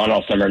going to be gone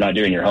all summer not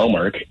doing your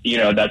homework. You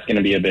know, that's going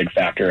to be a big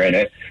factor in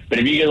it. But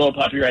if you get a little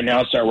puppy right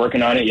now, start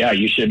working on it,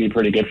 you should be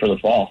pretty good for the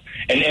fall.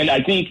 And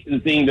I think the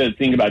thing to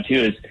think about, too,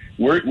 is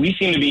we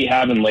seem to be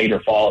having later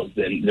falls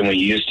than we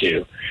used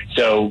to.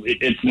 So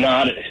it's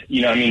not,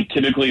 you know, I mean,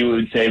 typically we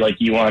would say, like,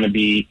 you want to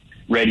be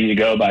ready to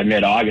go by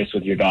mid-August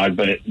with your dog,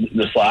 but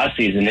this last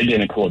season, it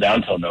didn't cool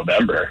down until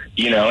November.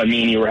 You know, I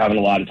mean, you were having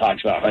a lot of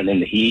talks about hunting in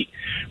the heat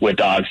with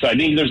dogs. So I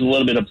think there's a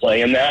little bit of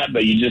play in that,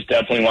 but you just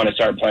definitely want to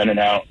start planning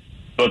out.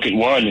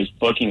 Booking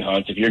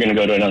hunts. If you're going to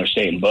go to another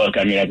state and book,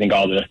 I mean, I think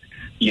all the,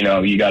 you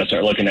know, you got to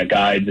start looking at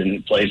guides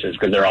and places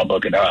because they're all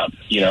booking up.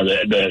 You know,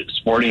 the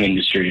sporting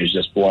industry is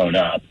just blown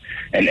up,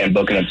 and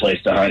booking a place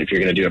to hunt, if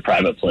you're going to do a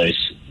private place,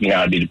 you know,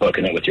 I'd be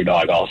booking it with your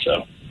dog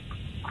also.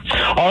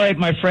 All right,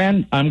 my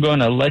friend, I'm going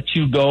to let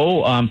you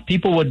go.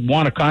 People would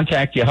want to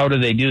contact you. How do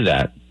they do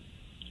that?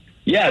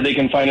 Yeah, they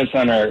can find us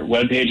on our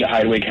webpage at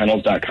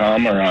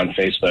hideawaykennels.com or on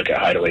Facebook at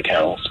Hideaway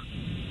Kennels.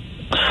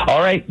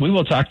 All right, we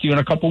will talk to you in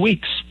a couple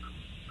weeks.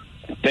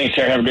 Thanks,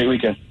 Terry. Have a great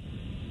weekend.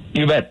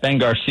 You bet. Ben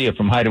Garcia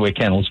from Hideaway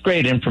Kennels.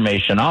 Great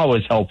information,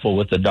 always helpful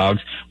with the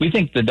dogs. We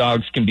think the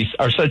dogs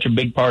are such a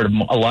big part of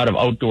a lot of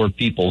outdoor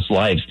people's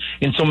lives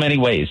in so many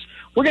ways.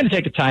 We're going to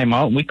take a time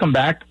out. When we come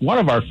back, one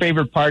of our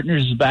favorite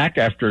partners is back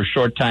after a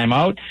short time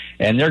out,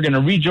 and they're going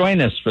to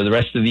rejoin us for the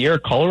rest of the year,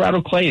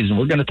 Colorado Clays, and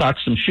we're going to talk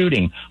some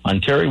shooting on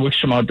Terry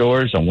Wickstrom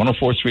Outdoors on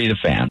 104.3 The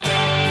Fan.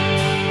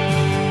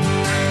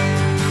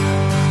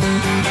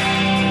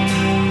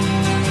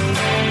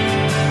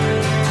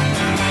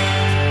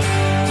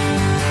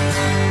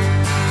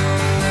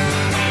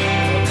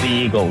 The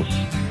Eagles.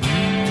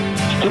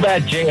 It's too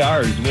bad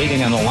JR is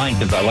waiting on the line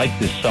because I like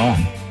this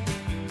song.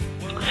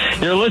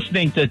 You're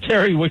listening to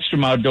Terry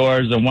Wickstrom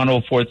Outdoors on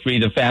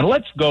 104.3 The Fan.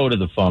 Let's go to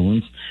the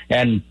phones.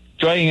 And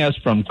joining us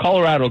from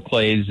Colorado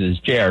Clays is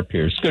J.R.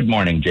 Pierce. Good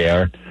morning,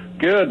 J.R.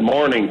 Good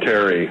morning,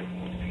 Terry.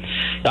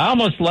 I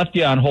almost left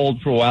you on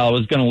hold for a while. I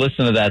was going to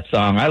listen to that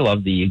song. I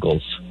love the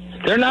Eagles.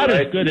 They're not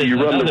as good as you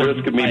run the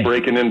risk of me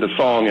breaking into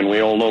song, and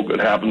we all know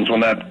what happens when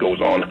that goes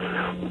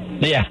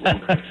on. Yeah.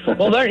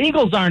 Well, their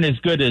Eagles aren't as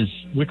good as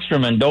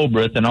Wickstrom and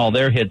Dobrith and all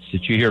their hits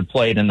that you hear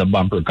played in the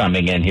bumper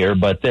coming in here,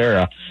 but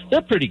they're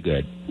pretty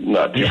good.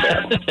 Not too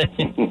bad.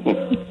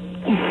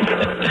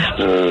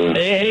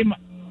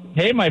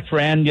 Hey, my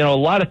friend. You know, a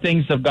lot of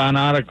things have gone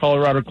on at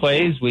Colorado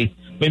Clays. We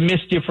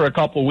missed you for a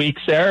couple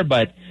weeks there,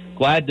 but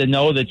glad to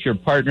know that you're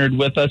partnered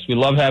with us. We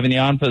love having you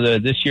on for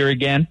this year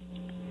again.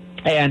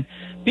 And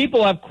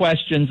people have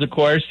questions, of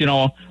course. You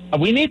know,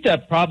 we need to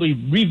probably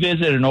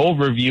revisit an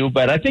overview,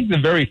 but I think the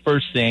very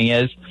first thing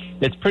is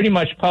it's pretty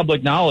much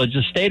public knowledge.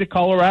 The state of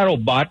Colorado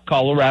bought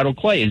Colorado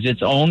Clays.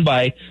 It's owned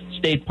by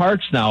state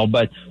parks now.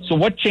 But so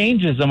what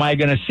changes am I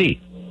going to see?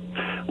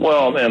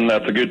 Well, and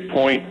that's a good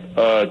point,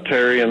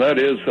 Terry, and that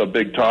is a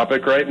big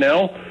topic right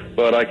now.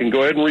 But I can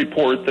go ahead and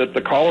report that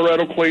the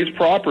Colorado Clays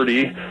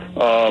property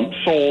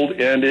sold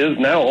and is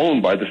now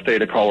owned by the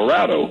state of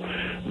Colorado.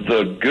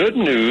 The good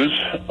news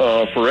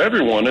for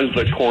everyone is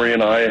that Corey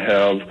and I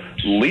have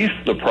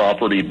leased the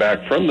property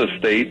back from the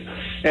state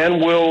and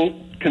will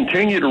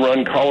continue to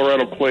run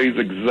Colorado Clays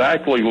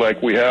exactly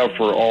like we have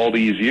for all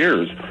these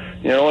years.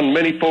 You know, and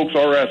many folks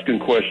are asking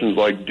questions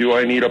like, do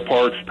I need a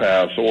parks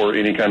pass or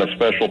any kind of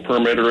special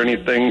permit or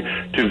anything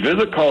to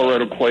visit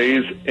Colorado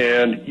Clays?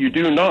 And you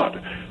do not.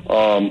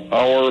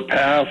 Our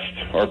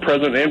past, our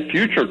present, and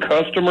future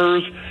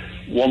customers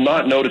will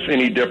not notice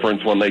any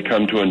difference when they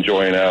come to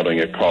enjoy an outing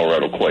at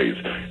Colorado Clays.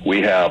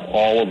 We have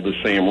all of the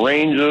same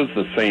ranges,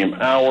 the same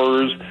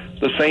hours,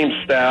 the same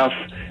staff,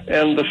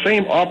 and the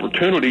same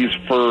opportunities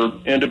for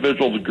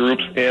individuals,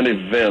 groups, and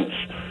events.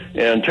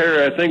 And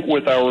Terry, I think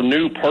with our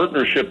new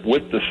partnership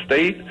with the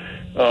state,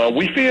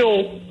 we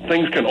feel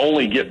things can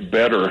only get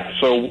better.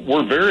 So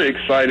we're very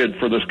excited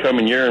for this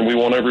coming year, and we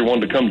want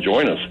everyone to come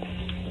join us.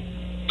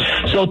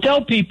 So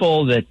tell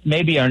people that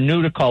maybe are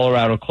new to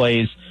Colorado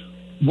Clays,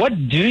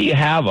 what do you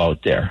have out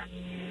there?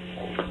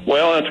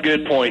 Well, that's a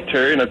good point,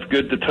 Terry, and it's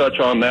good to touch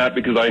on that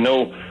because I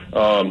know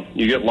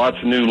you get lots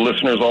of new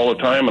listeners all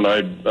the time, and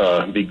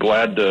I'd be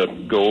glad to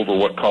go over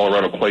what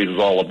Colorado Clays is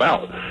all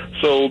about.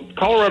 So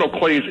Colorado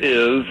Clays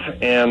is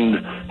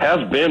and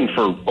has been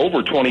for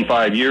over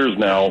 25 years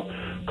now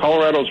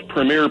Colorado's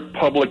premier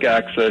public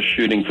access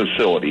shooting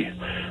facility.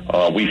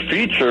 We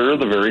feature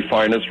the very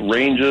finest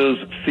ranges,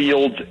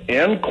 fields,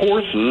 and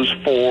courses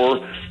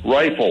for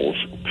rifles,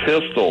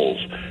 pistols,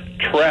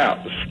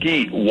 trap,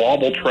 skeet,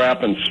 wobble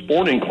trap, and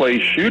sporting clay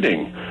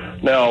shooting.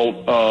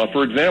 Now,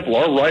 for example,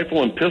 our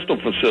rifle and pistol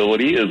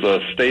facility is a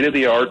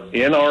state-of-the-art,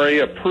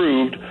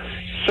 NRA-approved,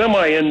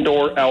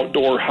 semi-indoor,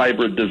 outdoor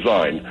hybrid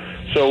design.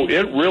 So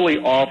it really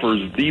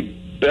offers the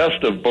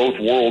best of both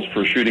worlds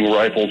for shooting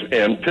rifles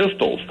and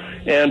pistols.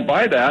 And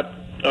by that,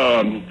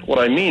 what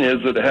I mean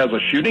is that it has a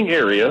shooting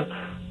area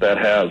that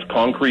has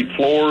concrete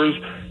floors,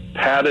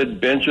 padded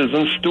benches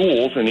and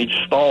stools in each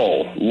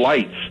stall,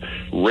 lights,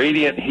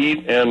 radiant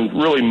heat, and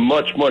really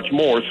much, much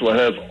more. So it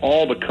has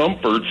all the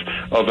comforts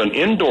of an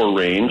indoor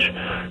range,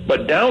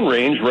 but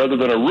downrange, rather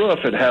than a roof,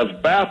 it has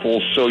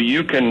baffles so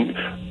you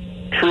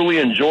can truly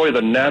enjoy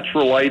the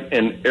natural light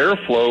and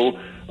airflow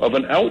of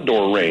an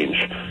outdoor range.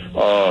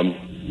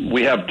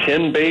 We have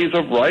 10 bays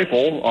of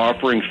rifle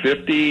offering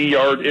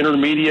 50-yard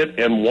intermediate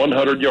and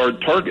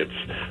 100-yard targets.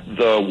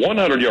 The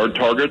 100-yard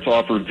targets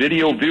offer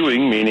video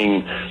viewing,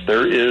 meaning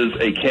there is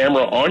a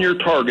camera on your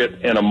target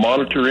and a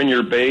monitor in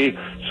your bay,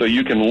 so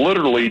you can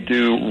literally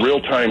do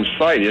real-time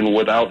sighting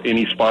without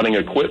any spotting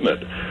equipment.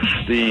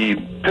 The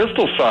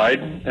pistol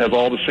side has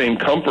all the same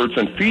comforts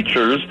and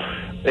features,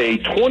 a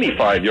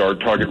 25-yard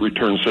target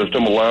return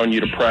system allowing you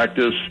to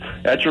practice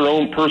at your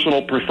own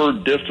personal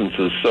preferred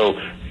distances. So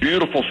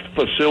beautiful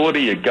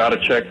facility. You got to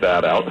check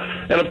that out.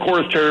 And, of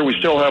course, Terry, we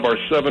still have our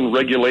 7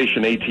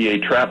 regulation ATA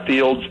trap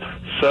fields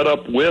set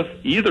up with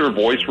either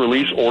voice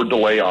release or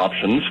delay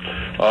options.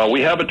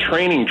 We have a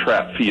training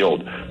trap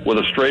field with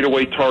a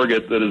straightaway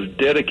target that is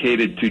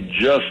dedicated to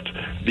just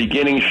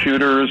beginning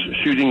shooters,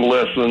 shooting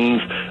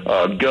lessons,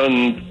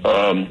 gun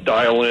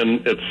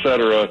dial-in,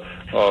 etc.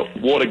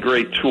 What a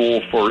great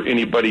tool for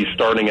anybody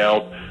starting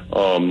out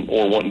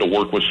or wanting to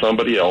work with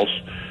somebody else.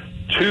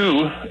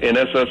 2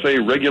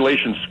 NSSA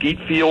regulation skeet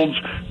fields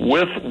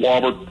with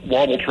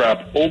wobble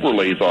trap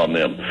overlays on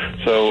them.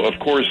 So, of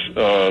course,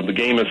 the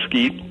game of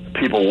skeet,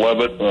 people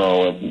love it,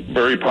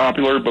 very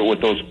popular, but with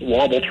those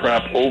wobble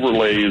trap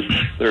overlays,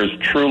 there's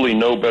truly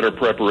no better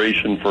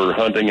preparation for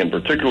hunting, and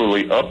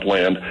particularly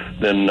upland,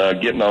 than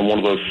getting on one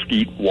of those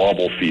skeet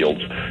wobble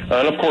fields.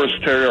 And, of course,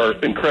 Terry, our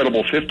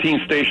incredible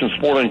 15-station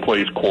sporting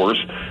clays course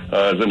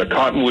is in the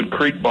Cottonwood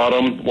Creek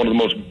bottom, one of the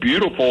most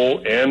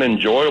beautiful and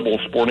enjoyable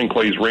sporting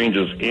clays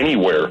ranges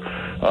anywhere.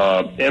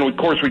 And, of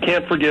course, we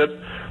can't forget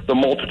the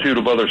multitude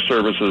of other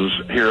services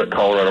here at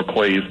Colorado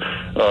Clays,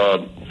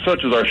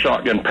 such as our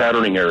shotgun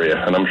patterning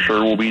area, and I'm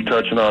sure we'll be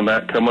touching on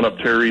that coming up,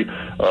 Terry.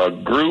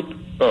 Group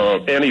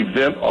and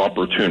event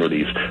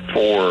opportunities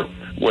for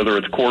whether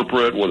it's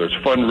corporate, whether it's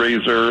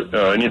fundraiser,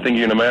 anything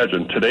you can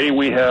imagine. Today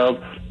we have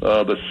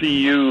the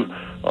CU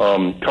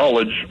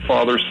College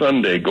Father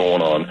Sunday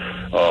going on.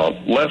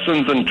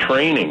 Lessons and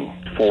training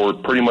for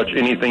pretty much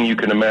anything you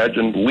can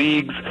imagine.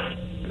 Leagues,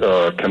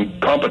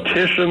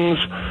 competitions,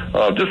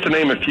 just to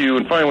name a few.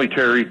 And finally,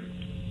 Terry,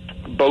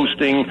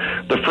 boasting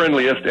the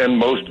friendliest and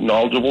most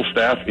knowledgeable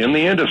staff in the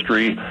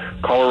industry,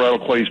 Colorado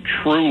Clays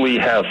truly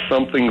has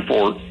something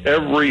for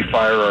every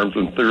firearms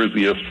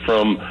enthusiast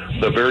from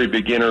the very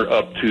beginner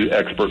up to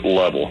expert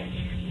level.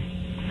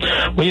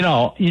 Well, you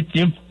know,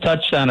 you've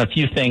touched on a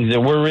few things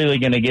that we're really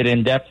going to get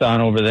in depth on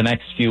over the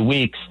next few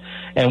weeks.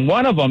 And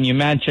one of them, you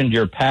mentioned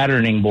your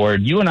patterning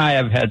board. You and I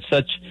have had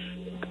such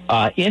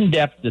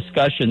in-depth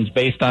discussions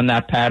based on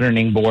that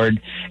patterning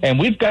board. And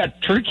we've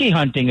got turkey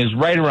hunting is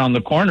right around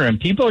the corner, and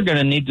people are going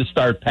to need to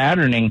start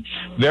patterning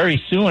very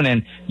soon.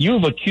 And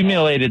you've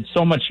accumulated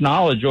so much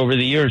knowledge over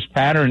the years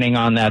patterning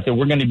on that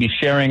we're going to be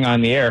sharing on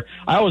the air.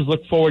 I always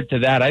look forward to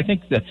that. I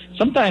think that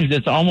sometimes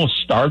it's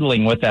almost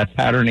startling what that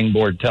patterning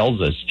board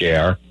tells us,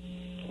 JR.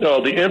 No,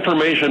 the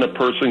information a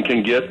person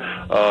can get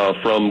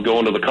from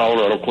going to the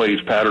Colorado Clays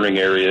patterning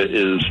area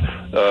is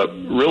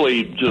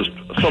really just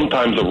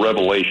sometimes a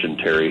revelation,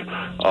 Terry.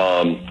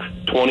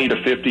 20 to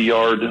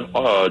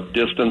 50-yard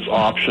distance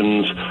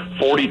options,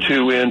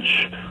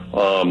 42-inch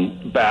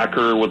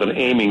backer with an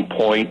aiming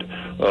point.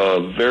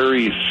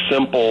 Very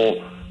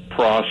simple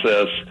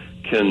process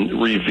can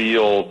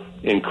reveal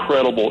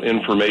incredible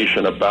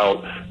information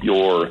about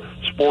your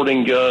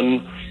sporting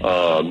gun,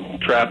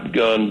 trap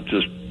gun,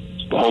 just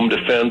home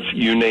defense,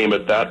 you name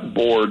it. That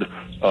board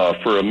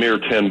for a mere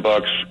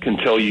 $10 can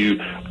tell you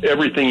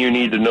everything you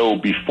need to know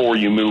before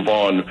you move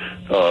on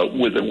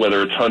with it,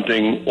 whether it's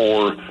hunting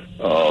or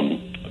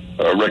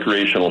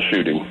recreational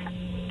shooting.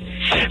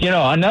 You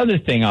know, another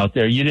thing out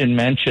there, you didn't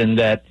mention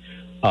that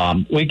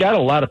we got a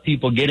lot of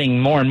people getting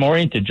more and more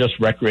into just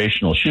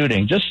recreational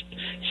shooting, just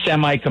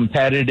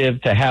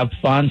semi-competitive to have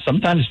fun,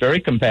 sometimes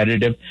very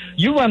competitive.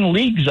 You run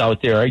leagues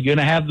out there. Are you going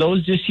to have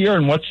those this year,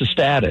 and what's the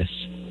status?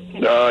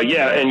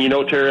 Yeah, and you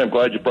know, Terry, I'm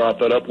glad you brought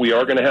that up. We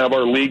are going to have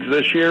our leagues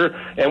this year,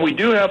 and we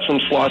do have some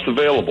slots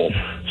available.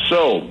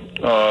 So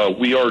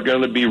we are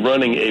going to be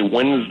running a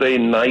Wednesday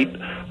night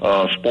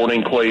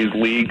Sporting Clays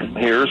League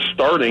here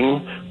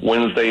starting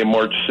Wednesday,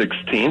 March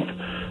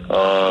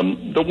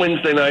 16th. The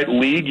Wednesday night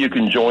league, you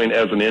can join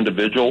as an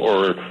individual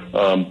or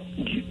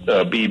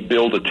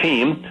build a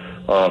team,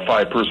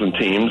 5-person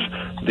teams.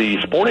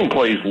 The Sporting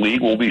Clays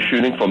League will be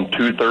shooting from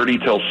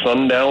 2:30 till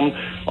sundown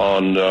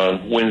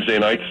on Wednesday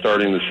night,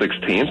 starting the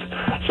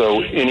 16th.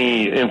 So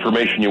any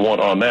information you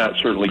want on that,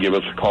 certainly give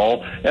us a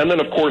call. And then,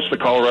 of course, the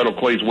Colorado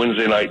Clays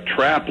Wednesday Night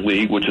Trap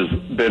League, which has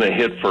been a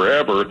hit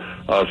forever,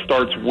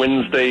 starts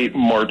Wednesday,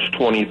 March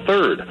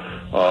 23rd.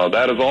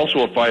 That is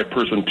also a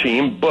 5-person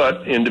team,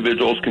 but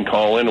individuals can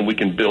call in and we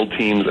can build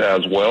teams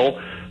as well.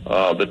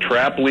 The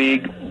Trap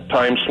League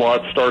time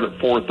slots start at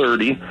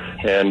 4:30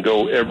 and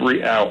go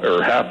every hour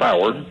or half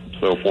hour,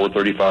 so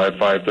 4:35,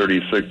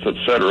 5:36,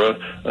 etc.,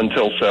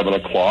 until 7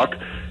 o'clock.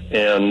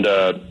 And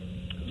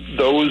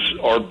those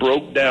are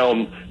broke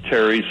down,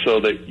 Terry,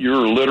 so that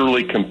you're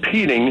literally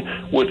competing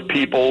with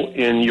people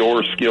in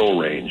your skill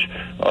range.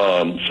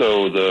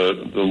 So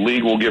the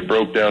league will get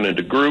broke down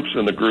into groups,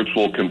 and the groups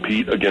will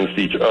compete against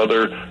each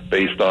other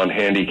based on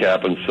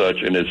handicap and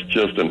such, and it's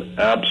just an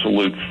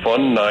absolute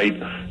fun night.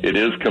 It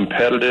is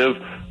competitive.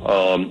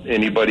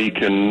 Anybody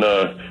can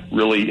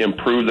really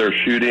improve their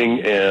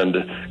shooting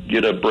and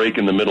get a break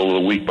in the middle of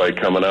the week by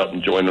coming out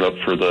and joining up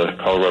for the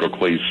Colorado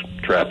Clays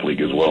Trap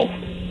League as well.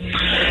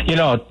 You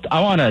know,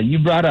 you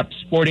brought up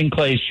Sporting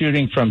Clays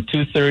shooting from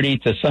 2:30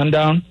 to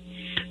sundown.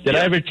 Did I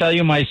ever tell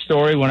you my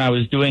story when I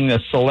was doing the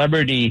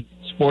celebrity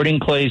Sporting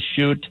Clays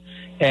shoot,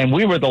 and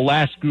we were the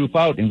last group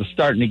out and it was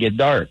starting to get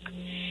dark?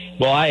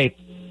 Well, I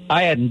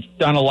hadn't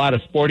done a lot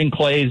of Sporting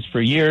Clays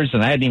for years,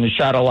 and I hadn't even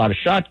shot a lot of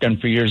shotgun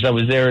for years. I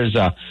was there as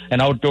an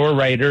outdoor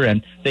writer,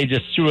 and they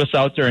just threw us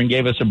out there and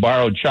gave us a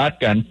borrowed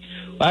shotgun.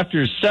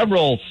 After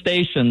several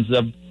stations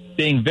of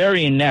being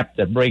very inept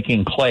at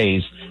breaking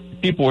clays,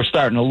 people were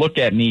starting to look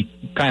at me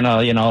kind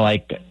of,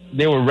 like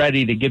they were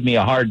ready to give me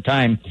a hard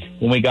time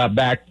when we got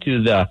back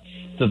to the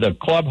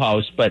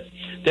clubhouse. But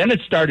then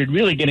it started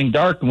really getting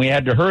dark, and we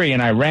had to hurry,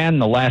 and I ran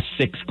the last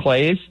 6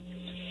 clays.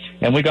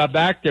 And we got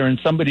back there, and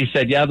somebody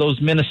said, yeah,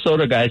 those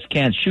Minnesota guys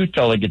can't shoot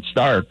till it gets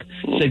dark.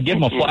 I said, give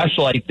them a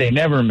flashlight. They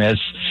never miss.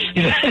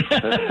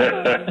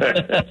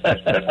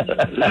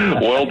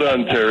 Well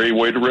done, Terry.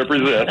 Way to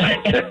represent.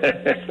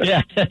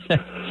 Yeah.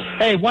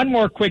 Hey, one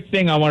more quick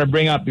thing I want to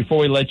bring up before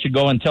we let you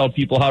go and tell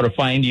people how to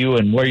find you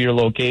and where your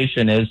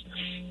location is.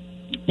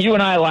 You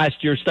and I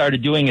last year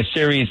started doing a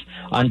series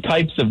on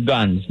types of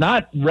guns,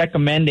 not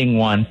recommending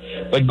one,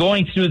 but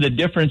going through the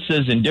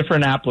differences in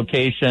different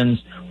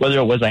applications, whether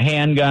it was a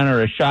handgun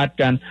or a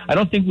shotgun. I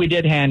don't think we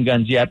did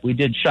handguns yet. We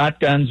did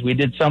shotguns. We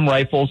did some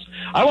rifles.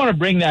 I want to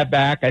bring that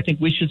back. I think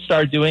we should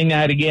start doing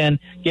that again,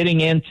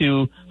 getting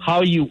into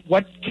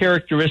what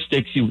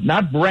characteristics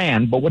not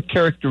brand, but what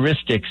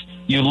characteristics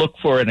you look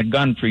for in a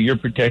gun for your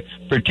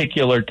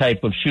particular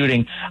type of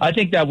shooting. I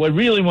think that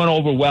really went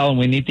over well, and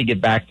we need to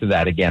get back to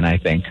that again, I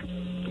think.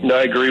 No,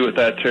 I agree with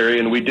that, Terry.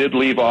 And we did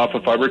leave off,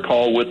 if I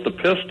recall, with the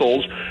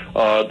pistols.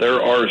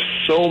 There are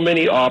so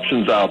many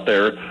options out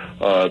there,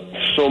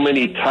 so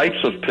many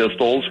types of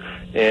pistols,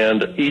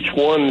 and each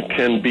one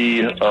can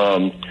be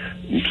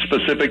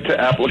specific to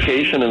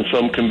application, and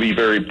some can be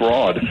very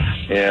broad.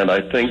 And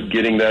I think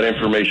getting that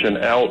information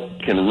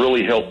out can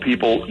really help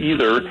people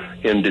either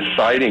in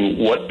deciding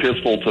what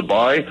pistol to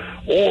buy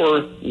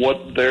or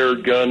what their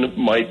gun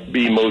might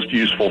be most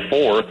useful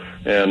for.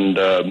 And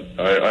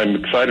I'm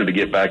excited to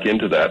get back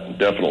into that,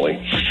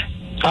 definitely.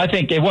 I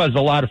think it was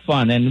a lot of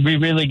fun, and we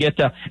really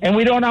and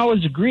we don't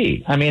always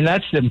agree. I mean,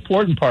 that's the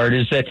important part,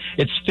 is that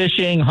it's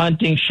fishing,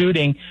 hunting,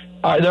 shooting.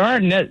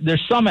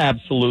 There's some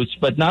absolutes,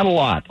 but not a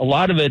lot. A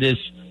lot of it is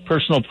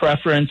personal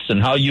preference and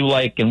how you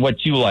like and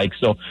what you like.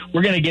 So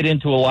we're going to get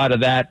into a lot of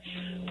that.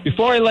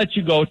 Before I let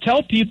you go,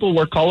 tell people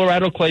where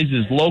Colorado Clays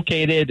is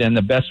located and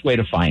the best way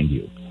to find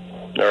you.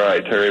 All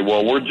right, Terry.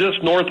 Well, we're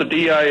just north of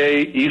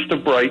DIA, east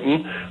of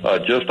Brighton,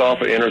 just off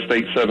of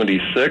Interstate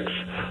 76.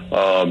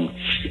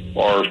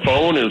 Our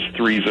phone is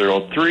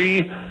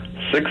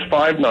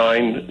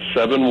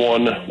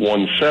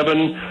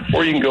 303-659-7117,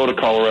 or you can go to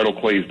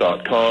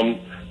coloradoclays.com.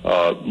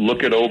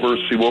 Look it over,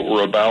 see what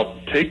we're about.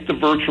 Take the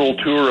virtual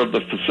tour of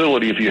the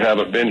facility if you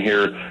haven't been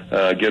here.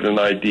 Get an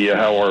idea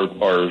how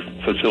our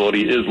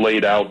facility is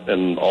laid out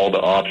and all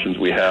the options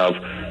we have.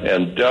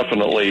 And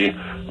definitely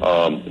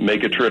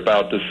make a trip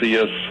out to see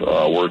us.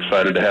 We're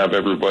excited to have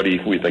everybody.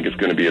 We think it's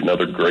going to be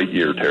another great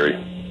year, Terry.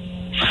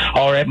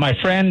 All right, my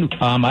friend.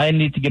 I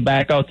need to get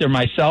back out there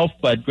myself,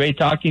 but great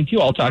talking to you.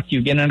 I'll talk to you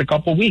again in a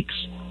couple weeks.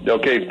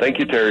 Okay. Thank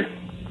you, Terry.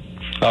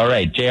 All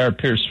right, J.R.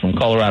 Pierce from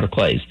Colorado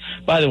Clays.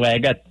 By the way, I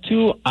got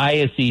 2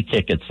 ISE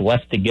tickets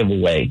left to give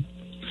away.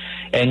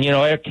 And,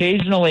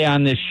 occasionally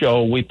on this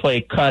show, we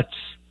play cuts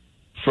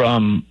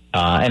from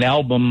an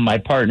album my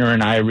partner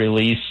and I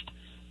released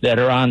that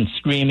are on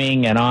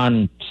streaming and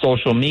on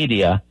social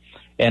media.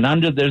 And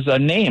there's a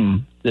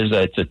name.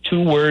 It's a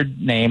 2-word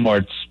name, or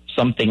it's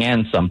something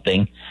and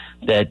something,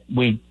 that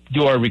we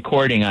do our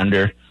recording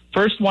under.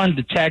 First one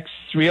to text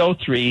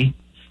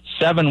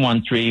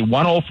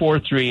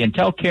 303-713-1043 and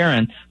tell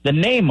Karen the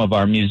name of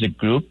our music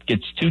group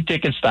gets 2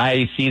 tickets to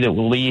ISE that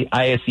we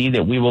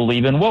will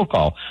leave in will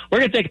call. We're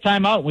going to take a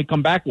time out. When we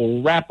come back,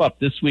 we'll wrap up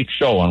this week's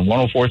show on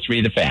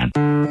 104.3 The Fan.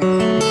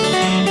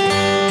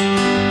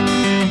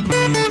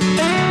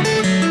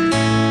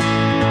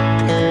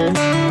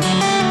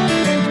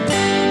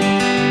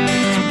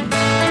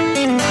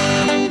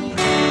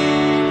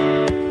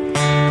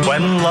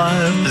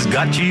 has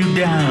got you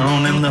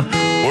down and the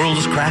world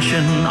is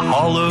crashing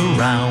all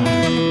around,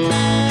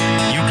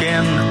 you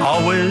can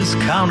always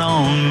count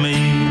on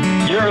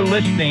me. You're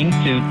listening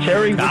to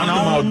Terry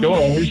Wickstrom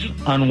Outdoors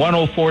on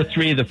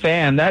 104.3 The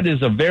Fan. That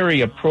is a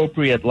very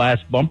appropriate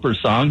last bumper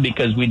song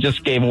because we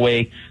just gave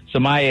away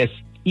some ISE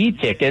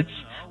tickets.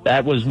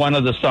 That was one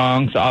of the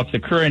songs off the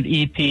current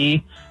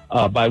EP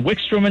by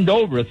Wickstrom and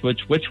Dobrith,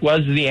 which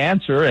was the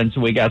answer, and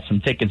so we got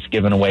some tickets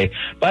given away.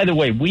 By the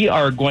way, we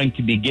are going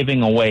to be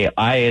giving away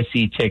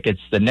ISE tickets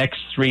the next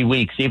 3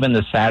 weeks, even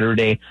the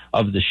Saturday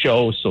of the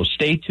show, so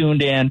stay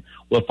tuned in.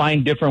 We'll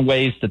find different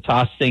ways to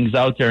toss things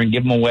out there and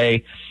give them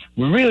away.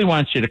 We really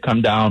want you to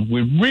come down.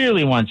 We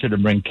really want you to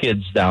bring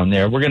kids down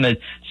there. We're going to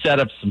set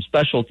up some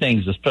special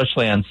things,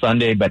 especially on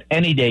Sunday, but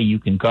any day you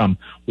can come.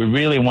 We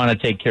really want to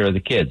take care of the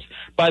kids.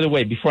 By the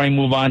way, before I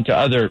move on to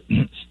other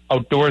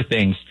outdoor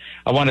things,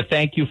 I want to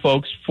thank you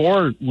folks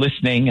for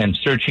listening and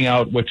searching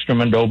out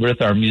Wickstrom and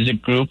Dobrith, our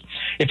music group.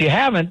 If you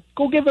haven't,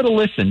 go give it a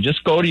listen.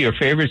 Just go to your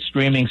favorite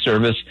streaming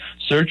service,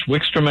 search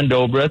Wickstrom and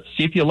Dobrith,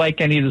 see if you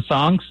like any of the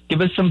songs,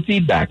 give us some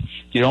feedback.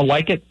 If you don't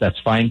like it, that's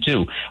fine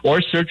too.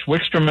 Or search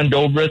Wickstrom and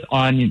Dobrith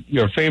on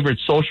your favorite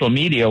social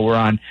media. We're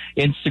on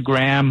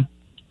Instagram,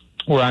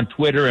 we're on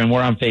Twitter, and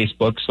we're on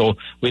Facebook. So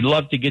we'd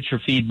love to get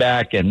your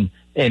feedback and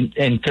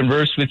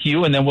converse with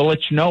you, and then we'll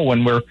let you know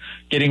when we're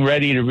getting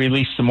ready to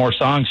release some more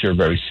songs here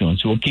very soon.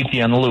 So we'll keep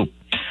you on the loop.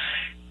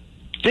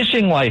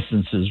 Fishing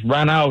licenses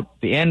run out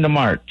the end of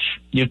March.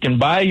 You can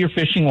buy your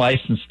fishing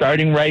license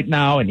starting right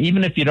now, and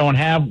even if you don't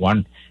have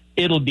one,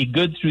 it'll be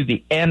good through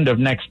the end of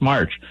next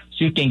March.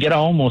 So you can get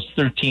almost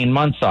 13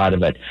 months out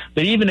of it.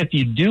 But even if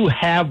you do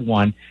have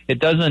one, it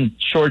doesn't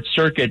short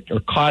circuit or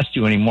cost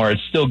you anymore.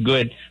 It's still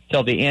good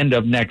till the end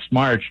of next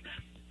March.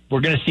 We're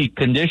going to see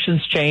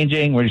conditions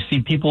changing. We're going to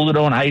see people who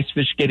don't ice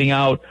fish getting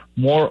out,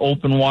 more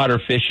open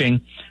water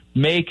fishing.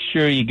 Make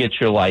sure you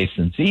get your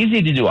license.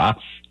 Easy to do.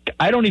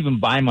 I don't even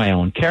buy my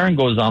own. Karen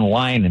goes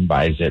online and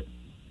buys it.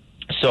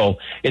 So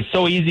it's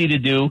so easy to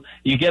do.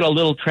 You get a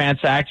little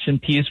transaction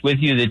piece with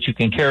you that you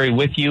can carry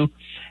with you,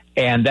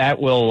 and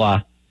that will,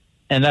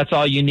 and that's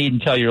all you need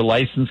until your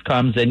license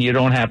comes, and you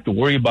don't have to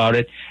worry about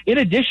it. In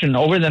addition,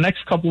 over the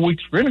next couple of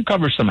weeks, we're going to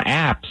cover some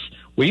apps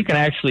where you can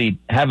actually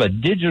have a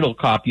digital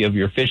copy of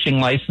your fishing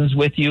license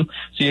with you,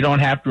 so you don't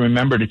have to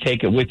remember to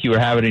take it with you or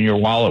have it in your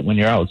wallet when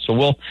you're out. So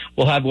we're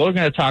going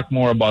to talk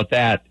more about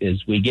that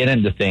as we get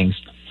into things.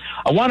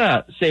 I want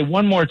to say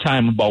one more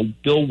time about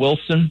Bill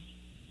Wilson.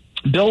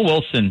 Bill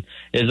Wilson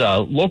is a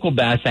local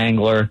bass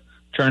angler,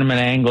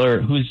 tournament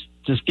angler, who's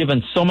just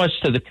given so much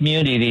to the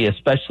community,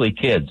 especially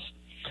kids.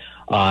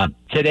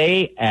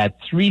 Today at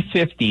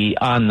 3:50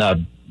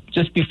 on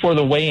just before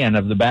the weigh-in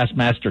of the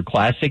Bassmaster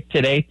Classic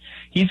today,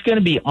 he's going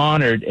to be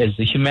honored as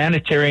the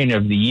Humanitarian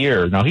of the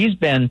Year. Now, he's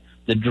been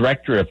the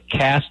director of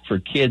Cast for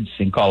Kids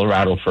in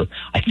Colorado for,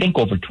 I think,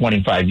 over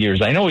 25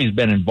 years. I know he's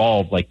been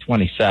involved like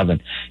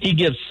 27. He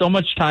gives so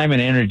much time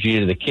and energy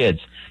to the kids.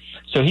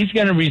 So he's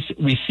going to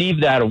receive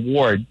that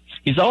award.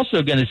 He's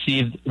also going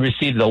to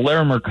receive the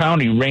Larimer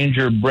County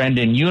Ranger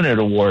Brendan Unit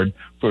Award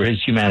for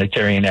his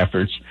humanitarian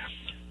efforts.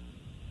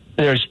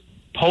 There's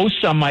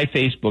posts on my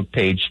Facebook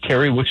page,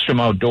 Terry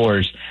Wickstrom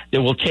Outdoors,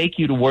 that will take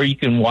you to where you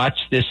can watch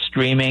this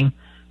streaming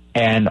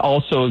and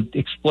also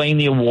explain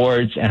the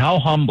awards and how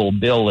humble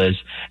Bill is.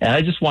 And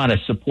I just want to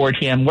support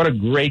him. What a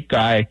great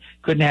guy.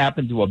 Couldn't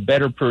happen to a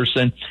better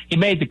person. He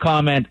made the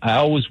comment, I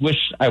always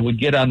wish I would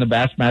get on the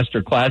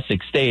Bassmaster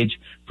Classic stage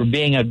for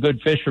being a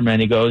good fisherman.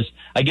 He goes,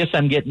 I guess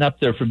I'm getting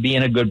up there for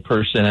being a good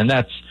person. And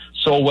that's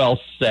so well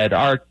said.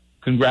 Our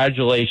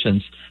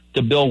congratulations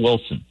to Bill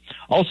Wilson.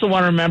 Also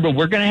want to remember,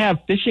 we're going to have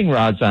fishing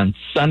rods on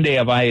Sunday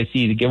of ISE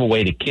to give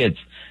away to kids.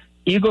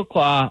 Eagle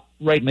Claw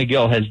Wright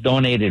McGill has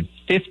donated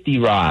 50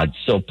 rods.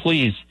 So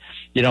please,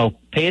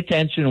 pay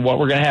attention to what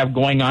we're going to have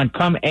going on.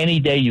 Come any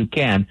day you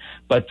can.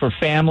 But for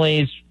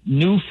families,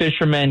 new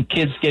fishermen,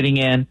 kids getting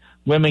in,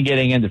 women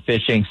getting into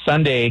fishing,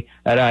 Sunday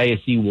at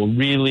ISE will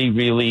really,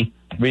 really,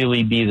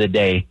 really be the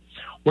day.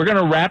 We're going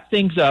to wrap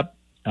things up.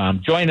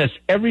 Join us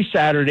every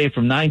Saturday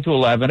from 9 to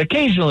 11.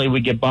 Occasionally we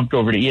get bumped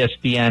over to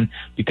ESPN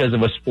because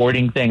of a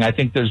sporting thing. I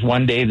think there's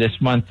one day this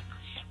month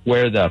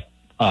where the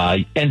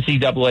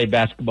NCAA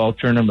basketball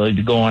tournament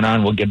is going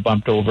on. We'll get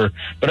bumped over.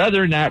 But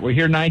other than that, we're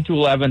here 9 to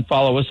 11.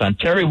 Follow us on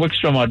Terry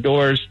Wickstrom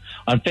Outdoors.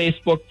 On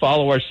Facebook,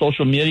 follow our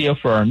social media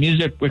for our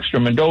music,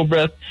 Wickstrom and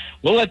Dobrith.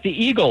 We'll let the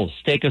Eagles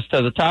take us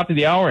to the top of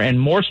the hour and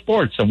more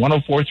sports on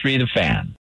 104.3 The Fan.